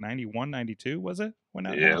 right? Like 91, 92, was it? When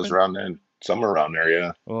that Yeah, it was happened? around then. Somewhere around there,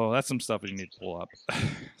 yeah. Well, that's some stuff that you need to pull up.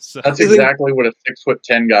 So That's exactly what a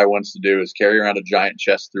 6'10" guy wants to do: is carry around a giant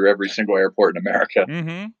chest through every single airport in America.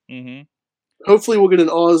 Hopefully we'll get an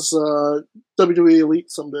Oz WWE Elite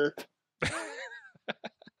someday.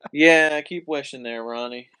 Yeah, keep wishing there,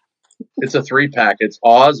 Ronnie. It's a 3-pack. It's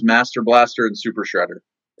Oz, Master Blaster, and Super Shredder.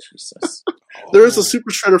 Jesus. There is a Super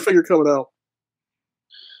Shredder figure coming out.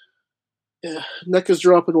 Yeah, NECA's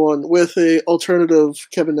dropping one with a alternative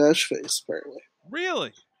Kevin Nash face, apparently.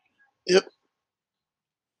 Really? Yep.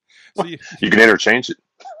 So You can interchange it.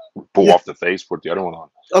 Pull Yeah. off the face, put the other one on.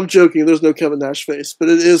 I'm joking. There's no Kevin Nash face, but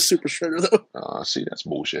it is Super Shredder though. See, that's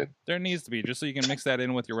bullshit. there needs to be, just so you can mix that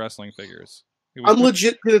in with your wrestling figures. I'm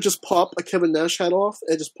legit gonna just pop a Kevin Nash hat off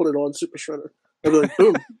and just put it on Super Shredder. I'll be like,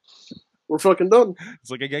 boom, we're fucking done. It's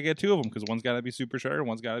like I gotta get two of them because one's got to be Super Shredder, and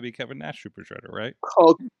one's got to be Kevin Nash Super Shredder, right?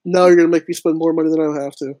 Oh, now you're gonna make me spend more money than I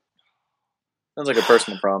have to. Sounds like a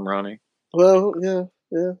personal problem, Ronnie. Well, yeah,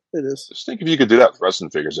 it is. Just think if you could do that with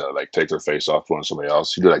wrestling figures that like take their face off, put on somebody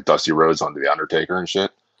else. You do like Dusty Rhodes onto the Undertaker and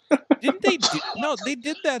shit. Didn't they? No, they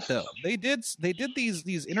did that though. They did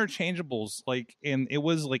these interchangeables, like, and it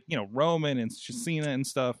was like, you know, Roman and Cena and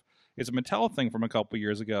stuff. It's a Mattel thing from a couple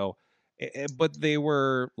years ago, but they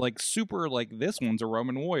were like super, like this one's a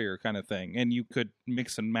Roman Warrior kind of thing, and you could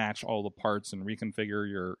mix and match all the parts and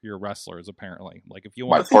reconfigure your wrestlers. Apparently, like if you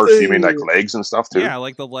By want parts, you mean like legs and stuff too? yeah,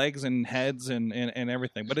 like the legs and heads and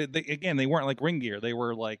everything. But again, they weren't like ring gear. They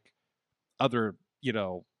were like other, you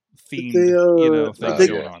know, themed, things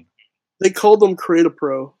going on. They called them Create a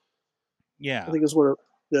Pro. Yeah, I think is what.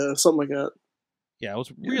 Something like that. Yeah, it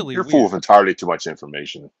was really. You're weird. full of entirely too much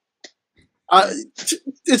information.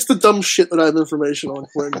 It's the dumb shit that I have information on,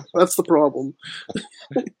 Quinn. That's the problem.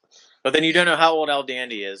 But then you don't know how old El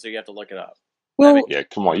Dandy is, so you have to look it up. Well, Yeah,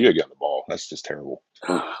 come on, you got the ball. That's just terrible.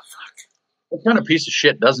 What kind of piece of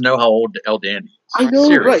shit doesn't know how old El Dandy is? I know,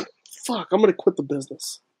 Seriously. right? Fuck, I'm gonna quit the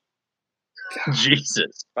business.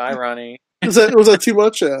 Jesus. Bye, Ronnie. Was that too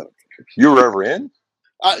much? You were ever in?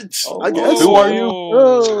 I guess. Who are you?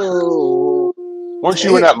 Oh. Weren't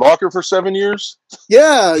you in that locker for 7 years?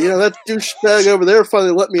 Yeah, that douchebag over there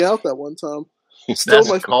finally let me out that one time. Still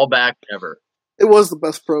Best callback ever. It was the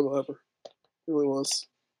best promo ever. It really was.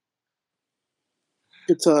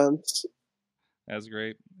 Good times. That's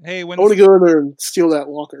great. Hey, I want to go in there and steal that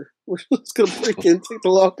locker. We're just going to break in, take the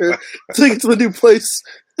locker, take it to the new place.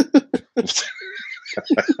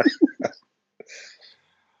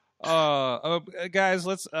 Guys,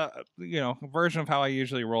 let's a version of how I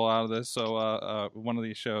usually roll out of this. So one of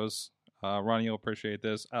these shows, Ronnie, you'll appreciate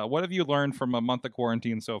this. What have you learned from a month of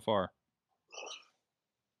quarantine so far?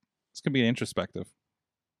 This can be introspective.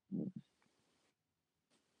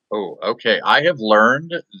 Oh, okay. I have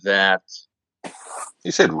learned that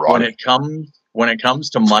You said when Ronnie. it comes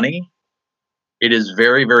to money, it is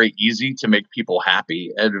very, very easy to make people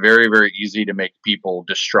happy and very, very easy to make people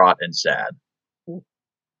distraught and sad.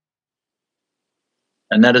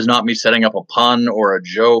 And that is not me setting up a pun or a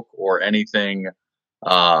joke or anything.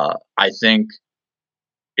 I think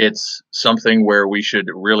it's something where we should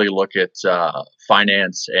really look at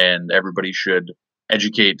finance, and everybody should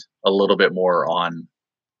educate a little bit more on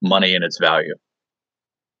money and its value.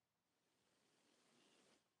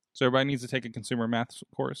 So everybody needs to take a consumer math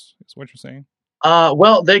course, is what you're saying?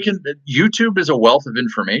 Well, YouTube is a wealth of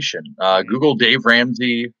information. Google Dave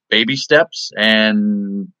Ramsey baby steps,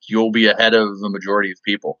 and you'll be ahead of the majority of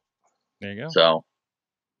people. There you go. So,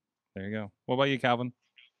 there you go. What about you, Calvin?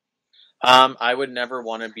 I would never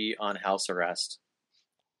want to be on house arrest.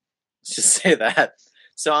 Let's just say that.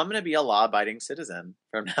 So I'm going to be a law-abiding citizen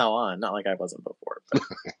from now on. Not like I wasn't before.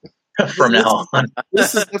 But from now on.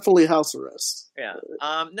 This is definitely house arrest. Yeah.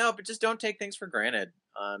 No, but just don't take things for granted.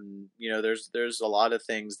 There's a lot of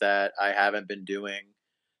things that I haven't been doing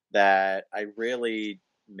that I really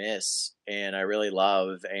miss and I really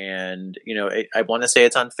love. And, I want to say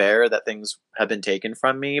it's unfair that things have been taken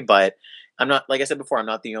from me, but I'm not, like I said before, I'm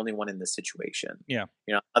not the only one in this situation. Yeah.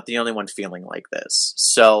 I'm not the only one feeling like this.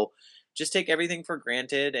 So just take everything for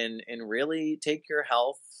granted and really take your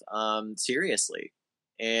health seriously.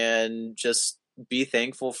 And just be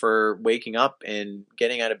thankful for waking up and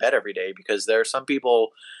getting out of bed every day, because there are some people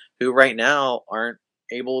who right now aren't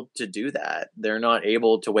able to do that. They're not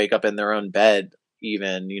able to wake up in their own bed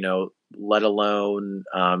even, let alone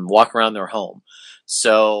walk around their home.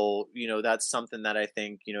 So, that's something that I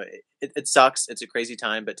think, it sucks. It's a crazy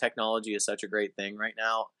time, but technology is such a great thing right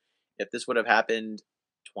now. If this would have happened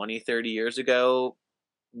 20, 30 years ago,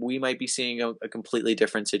 we might be seeing a completely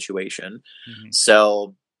different situation. Mm-hmm.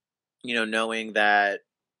 So, knowing that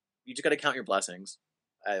you just got to count your blessings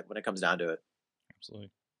when it comes down to it. Absolutely.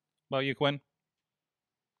 Well, you, Quinn?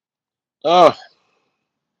 Calvin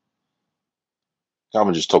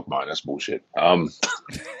just took mine. That's bullshit.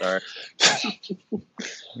 Sorry.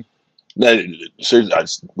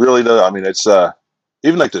 It's really though. I mean, it's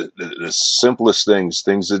even like the simplest things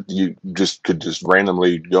that you just could just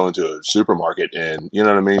randomly go into a supermarket and, you know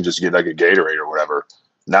what I mean, just get like a Gatorade or whatever.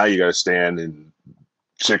 Now you got to stand in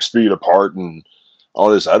 6 feet apart and all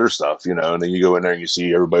this other stuff, and then you go in there and you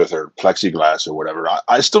see everybody with their plexiglass or whatever.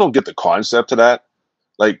 I still don't get the concept of that.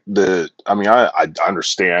 like I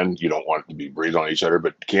understand you don't want to be breathing on each other,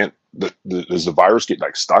 but does the virus get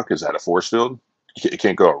like stuck? Is that a force field? It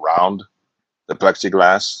can't go around the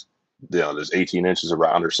plexiglass. There's 18 inches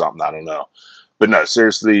around or something. I don't know, but no,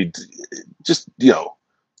 seriously, just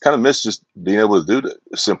kind of miss just being able to do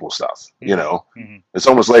the simple stuff. Mm-hmm. It's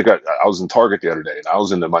almost like I was in Target the other day, and I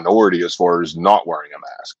was in the minority as far as not wearing a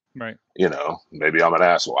mask. Right. Maybe I'm an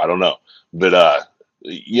asshole. I don't know, but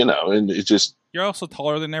and it's just. You're also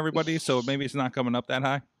taller than everybody, so maybe it's not coming up that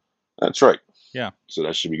high. That's right. Yeah. So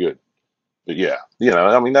that should be good. But yeah,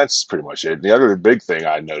 that's pretty much it. The other big thing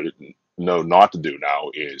I know not to do now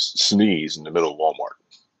is sneeze in the middle of Walmart.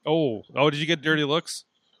 Oh, did you get dirty looks?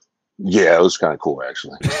 Yeah, it was kind of cool,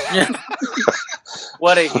 actually.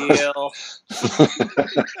 What a heel.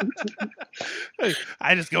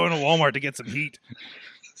 I just go into Walmart to get some heat.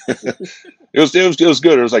 It was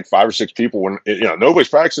good. It was like 5 or 6 people when nobody's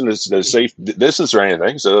practicing the safe distance or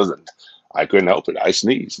anything, so I couldn't help it. I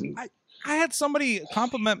sneezed. I had somebody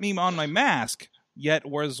compliment me on my mask, yet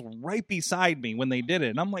was right beside me when they did it,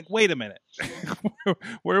 and I'm like, wait a minute,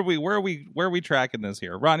 where are we tracking this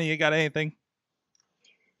here? Ronnie, you got anything?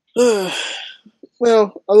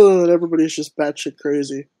 Well, other than everybody's just batshit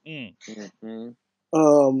crazy. Mm-hmm.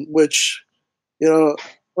 Which,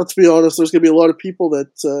 let's be honest, there's going to be a lot of people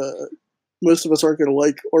that most of us aren't going to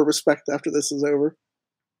like or respect after this is over.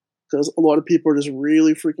 Because a lot of people are just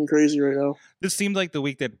really freaking crazy right now. This seems like the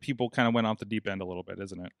week that people kind of went off the deep end a little bit,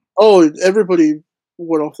 isn't it? Oh, everybody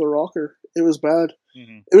went off the rocker. It was bad.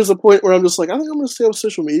 Mm-hmm. It was a point where I'm just like, I think I'm going to stay off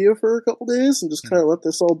social media for a couple days and just kind of let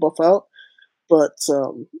this all buff out. But,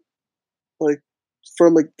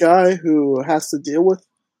 from a guy who has to deal with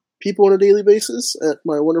people on a daily basis at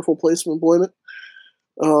my wonderful place of employment,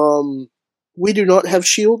 we do not have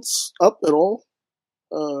shields up at all.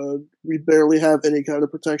 We barely have any kind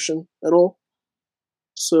of protection at all.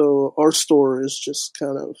 So our store is just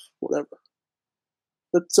kind of whatever.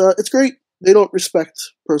 But it's great. They don't respect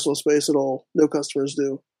personal space at all. No customers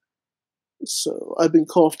do. So I've been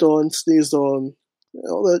coughed on, sneezed on,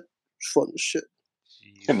 all that fun shit.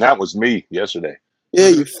 And that was me yesterday. Yeah,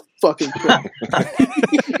 you fucking prick.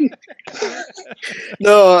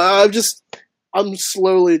 No, I'm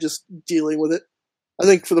slowly just dealing with it. I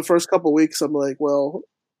think for the first couple of weeks, I'm like, well,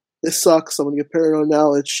 this sucks. I'm going to get paranoid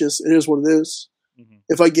now. It is what it is. Mm-hmm.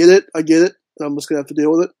 If I get it, I get it, and I'm just going to have to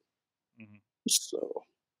deal with it. Mm-hmm. So,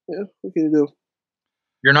 yeah, what can you do?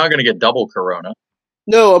 You're not going to get double corona.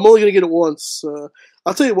 No, I'm only going to get it once.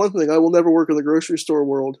 I'll tell you one thing. I will never work in the grocery store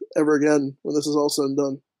world ever again when this is all said and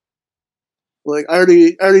done. Like, I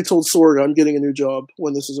already told Sorg I'm getting a new job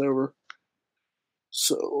when this is over.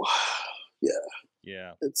 So, yeah.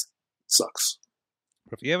 Yeah. It sucks.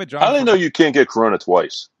 If you have a job, how do they know you can't get corona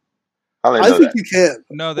twice? How do they know I think that? you can.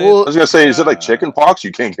 No, I was going to say, is it like chicken pox?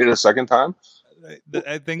 You can't get it a second time?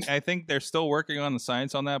 I think they're still working on the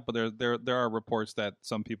science on that, but there are reports that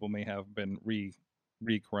some people may have been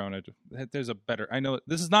re-corona. There's a better. I know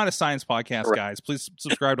this is not a science podcast, guys. Please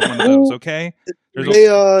subscribe to one of those, okay?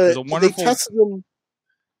 There's a wonderful.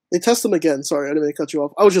 They test them again. Sorry, I didn't mean to cut you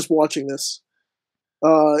off. I was just watching this.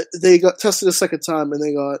 They got tested a second time and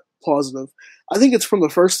they got positive. I think it's from the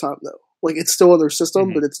first time though. Like it's still in their system,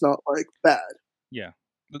 mm-hmm. but it's not like bad. Yeah,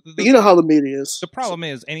 but you know how the media is. The problem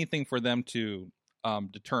is anything for them to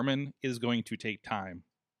determine is going to take time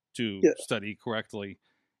to study correctly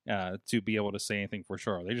to be able to say anything for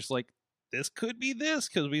sure. They're just like, this could be this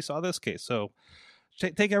because we saw this case. So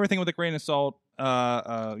take everything with a grain of salt. The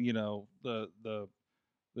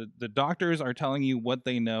doctors are telling you what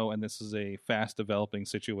they know, and this is a fast developing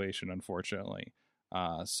situation, unfortunately.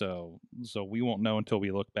 So we won't know until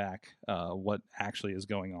we look back what actually is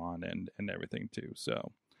going on and everything too.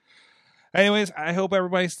 So anyways, I hope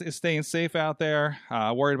everybody is staying safe out there.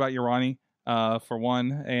 Worried about you, Ronnie, for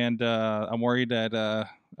one, and I'm worried that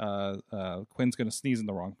Quinn's going to sneeze in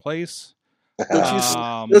the wrong place.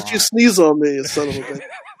 Don't you sneeze on me, you son of a bitch.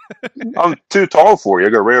 I'm too tall for you. I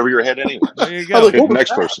go right over your head anyway. There you go. Like, the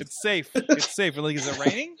next person. It's safe. It's safe. Like, is it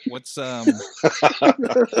raining? What's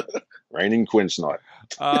raining Quinn snot.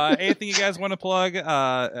 Anything you guys want to plug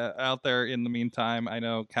out there in the meantime? I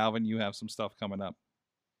know, Calvin, you have some stuff coming up.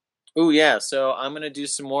 Oh, yeah. So I'm going to do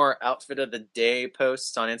some more Outfit of the Day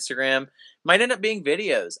posts on Instagram. Might end up being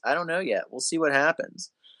videos. I don't know yet. We'll see what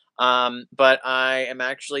happens. But I am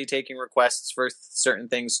actually taking requests for certain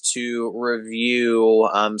things to review.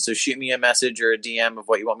 So shoot me a message or a DM of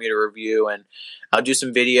what you want me to review, and I'll do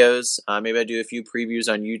some videos. Maybe I'll do a few previews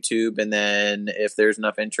on YouTube, and then if there's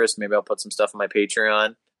enough interest, maybe I'll put some stuff on my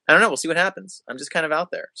Patreon. I don't know. We'll see what happens. I'm just kind of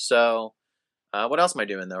out there. So what else am I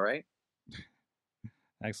doing, though, right?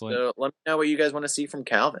 Excellent. So let me know what you guys want to see from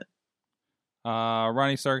Calvin.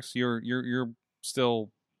 Ronnie Starks, you're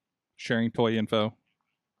still sharing toy info.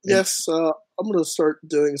 Yes, I'm going to start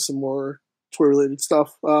doing some more toy-related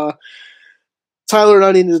stuff. Tyler and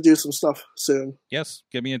I need to do some stuff soon. Yes,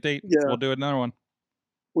 give me a date. Yeah. We'll do another one.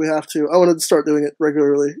 We have to. I wanted to start doing it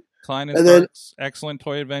regularly. Klein and And then- Stark's Excellent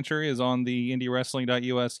Toy Adventure is on the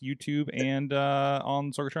IndieWrestling.us YouTube and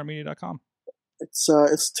on SorgatronMedia.com.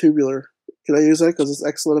 It's tubular. Can I use that because it's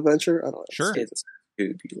Excellent Adventure? I don't know. Sure. It's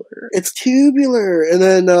tubular. It's tubular. And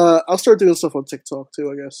then I'll start doing stuff on TikTok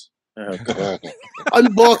too, I guess. Oh, God.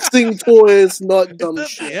 Unboxing toys, not dumb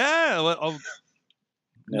shit. Yeah.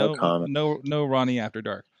 No comment. No Ronnie After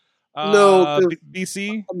Dark. No,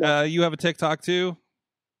 BC, I'm not. you have a TikTok too?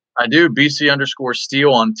 I do.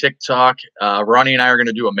 BC_Steel on TikTok. Ronnie and I are going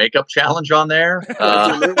to do a makeup challenge on there.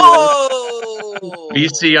 Oh!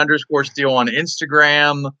 BC_Steel on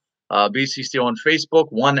Instagram. BC Steel on Facebook.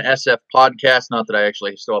 One SF Podcast. Not that I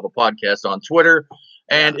actually still have a podcast on Twitter.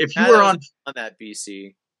 And if you are on that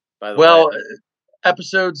BC, by the well, way.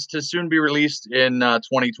 episodes to soon be released in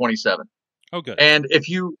 2027. Oh, good. And if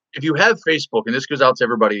you have Facebook, and this goes out to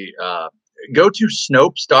everybody, go to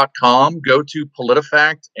Snopes.com, go to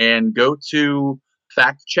PolitiFact, and go to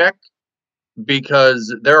Fact Check,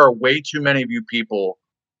 because there are way too many of you people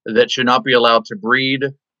that should not be allowed to breed,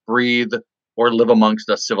 breathe, or live amongst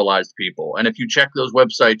us civilized people. And if you check those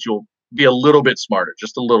websites, you'll be a little bit smarter,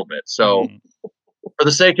 just a little bit. So for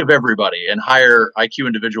the sake of everybody and higher IQ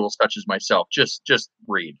individuals such as myself, just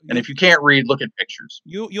read. And if you can't read, look at pictures.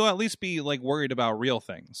 You'll at least be like worried about real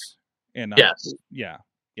things. And Yes. Yeah.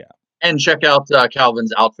 And check out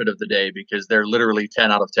Calvin's outfit of the day, because they're literally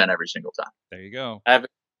 10 out of 10 every single time. There you go. I'm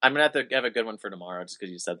gonna have to have a good one for tomorrow, just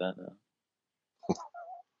because you said that.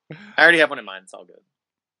 I already have one in mind. It's all good.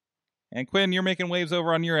 And Quinn, you're making waves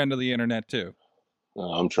over on your end of the internet too.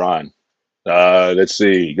 I'm trying. Let's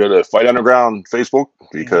see. Go to Fight Underground Facebook,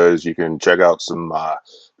 because you can check out some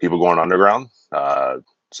people going underground.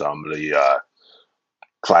 Some of the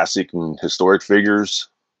classic and historic figures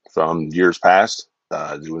from years past,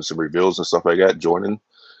 doing some reveals and stuff like that, joining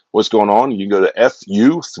what's going on. You can go to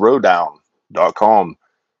futhrowdown.com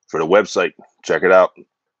for the website. Check it out.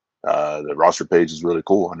 The roster page is really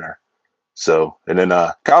cool on there. So, and then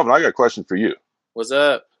Calvin, I got a question for you. What's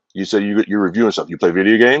up? You said you're reviewing stuff. You play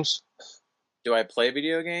video games? Do I play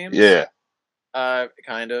video games? Yeah.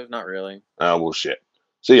 Kind of. Not really. Well, shit.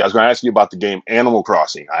 See, I was going to ask you about the game Animal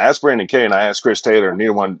Crossing. I asked Brandon Kay and I asked Chris Taylor, and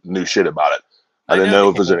neither one knew shit about it. I didn't know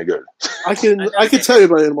if it was any good. I can tell you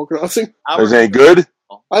about Animal Crossing. Is it any good?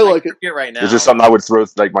 I like it. It right now. Is this something I would throw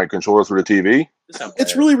like my controller through the TV? Just don't play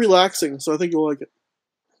It's it. really relaxing, so I think you'll like it.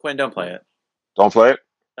 Quinn, don't play it. Don't play it?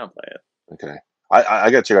 Don't play it. Okay.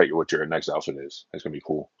 I got to check out what your next outfit is. It's going to be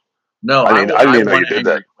cool. No, I didn't even know you want did Angry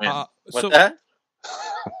that. Quinn. What's So that?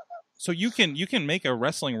 so you can make a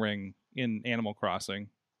wrestling ring in Animal Crossing.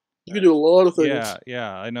 You can do a lot of things.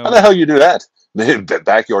 Yeah, I know. How the hell you do that? The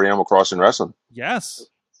backyard Animal Crossing wrestling. Yes.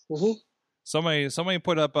 Mhm. Somebody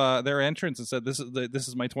put up their entrance and said this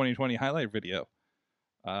is my 2020 highlight video.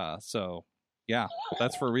 So yeah,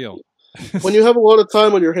 that's for real. When you have a lot of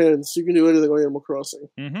time on your hands, you can do anything on Animal Crossing.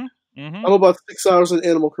 Mm-hmm. I'm about 6 hours in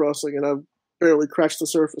Animal Crossing, and I've barely scratched the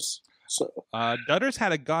surface. So Dutters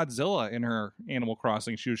had a Godzilla in her Animal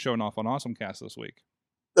Crossing. She was showing off on AwesomeCast this week.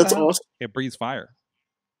 that's Wow. awesome. It breathes fire.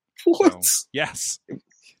 What? So, yes.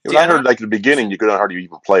 When I heard like at the beginning, you couldn't hardly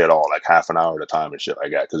even play it all, like half an hour at a time and shit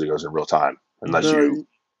like that, because it goes in real time. Unless No,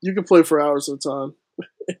 you can play for hours at a time.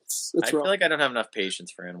 It's I feel rough. like I don't have enough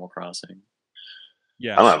patience for Animal Crossing.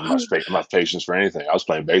 Yeah. I don't have much patience for anything. I was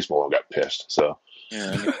playing baseball and got pissed. So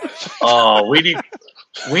Yeah, Oh, we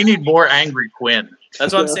need more Angry Quinn.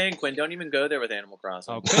 that's what I'm Yeah. saying. Quinn, don't even go there with Animal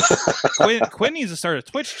Crossing. Oh, Quinn needs to start a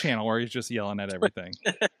Twitch channel where he's just yelling at everything.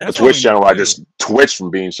 a That's what Twitch we channel, need I to do. just twitched from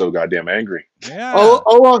being so goddamn angry. Yeah.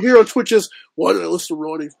 All I'll hear on Twitch is, "Why did I listen to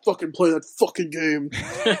Ronnie fucking play that fucking game?"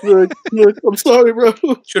 Like, I'm sorry, bro.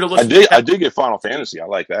 Should have I listened. did get Final Fantasy. I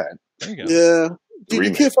like that. There you go. Yeah, dude, you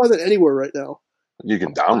Remake. can't find that anywhere right now. You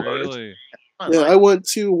can download it. Really? Yeah, I went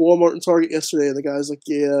to Walmart and Target yesterday, and the guy's like,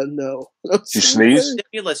 "Yeah, no." You sneeze?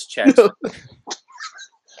 Stimulus checks.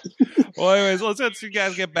 Well, anyways, let's let you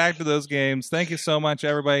guys get back to those games. Thank you so much,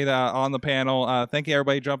 everybody on the panel. Thank you,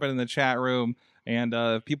 everybody jumping in the chat room. And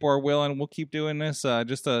if people are willing, we'll keep doing this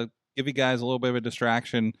just to give you guys a little bit of a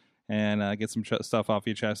distraction and get some stuff off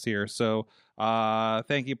your chest here. So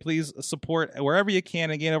thank you. Please support wherever you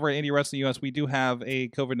can. Again, over at Indie Wrestling US, we do have a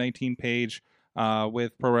COVID-19 page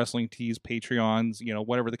with Pro Wrestling Tees, Patreons,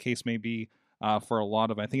 whatever the case may be for a lot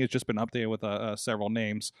of, I think it's just been updated with several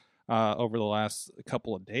names. over the last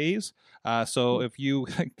couple of days. So if you,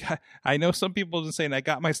 I know some people have been saying, I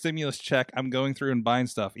got my stimulus check, I'm going through and buying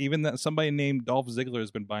stuff. Even that somebody named Dolph Ziggler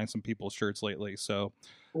has been buying some people's shirts lately. So,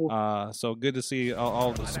 so good to see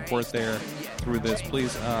all the support there through this.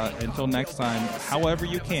 Please, until next time, however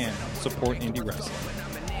you can, support indie wrestling.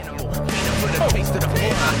 You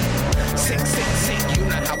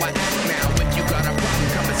know how I act now. If you got a problem,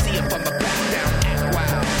 come and see if I'm a back down. Act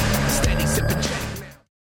wild. Steady sipping check now.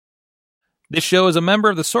 This show is a member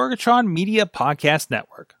of the Sorgatron Media Podcast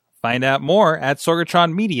Network. Find out more at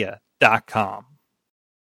sorgatronmedia.com.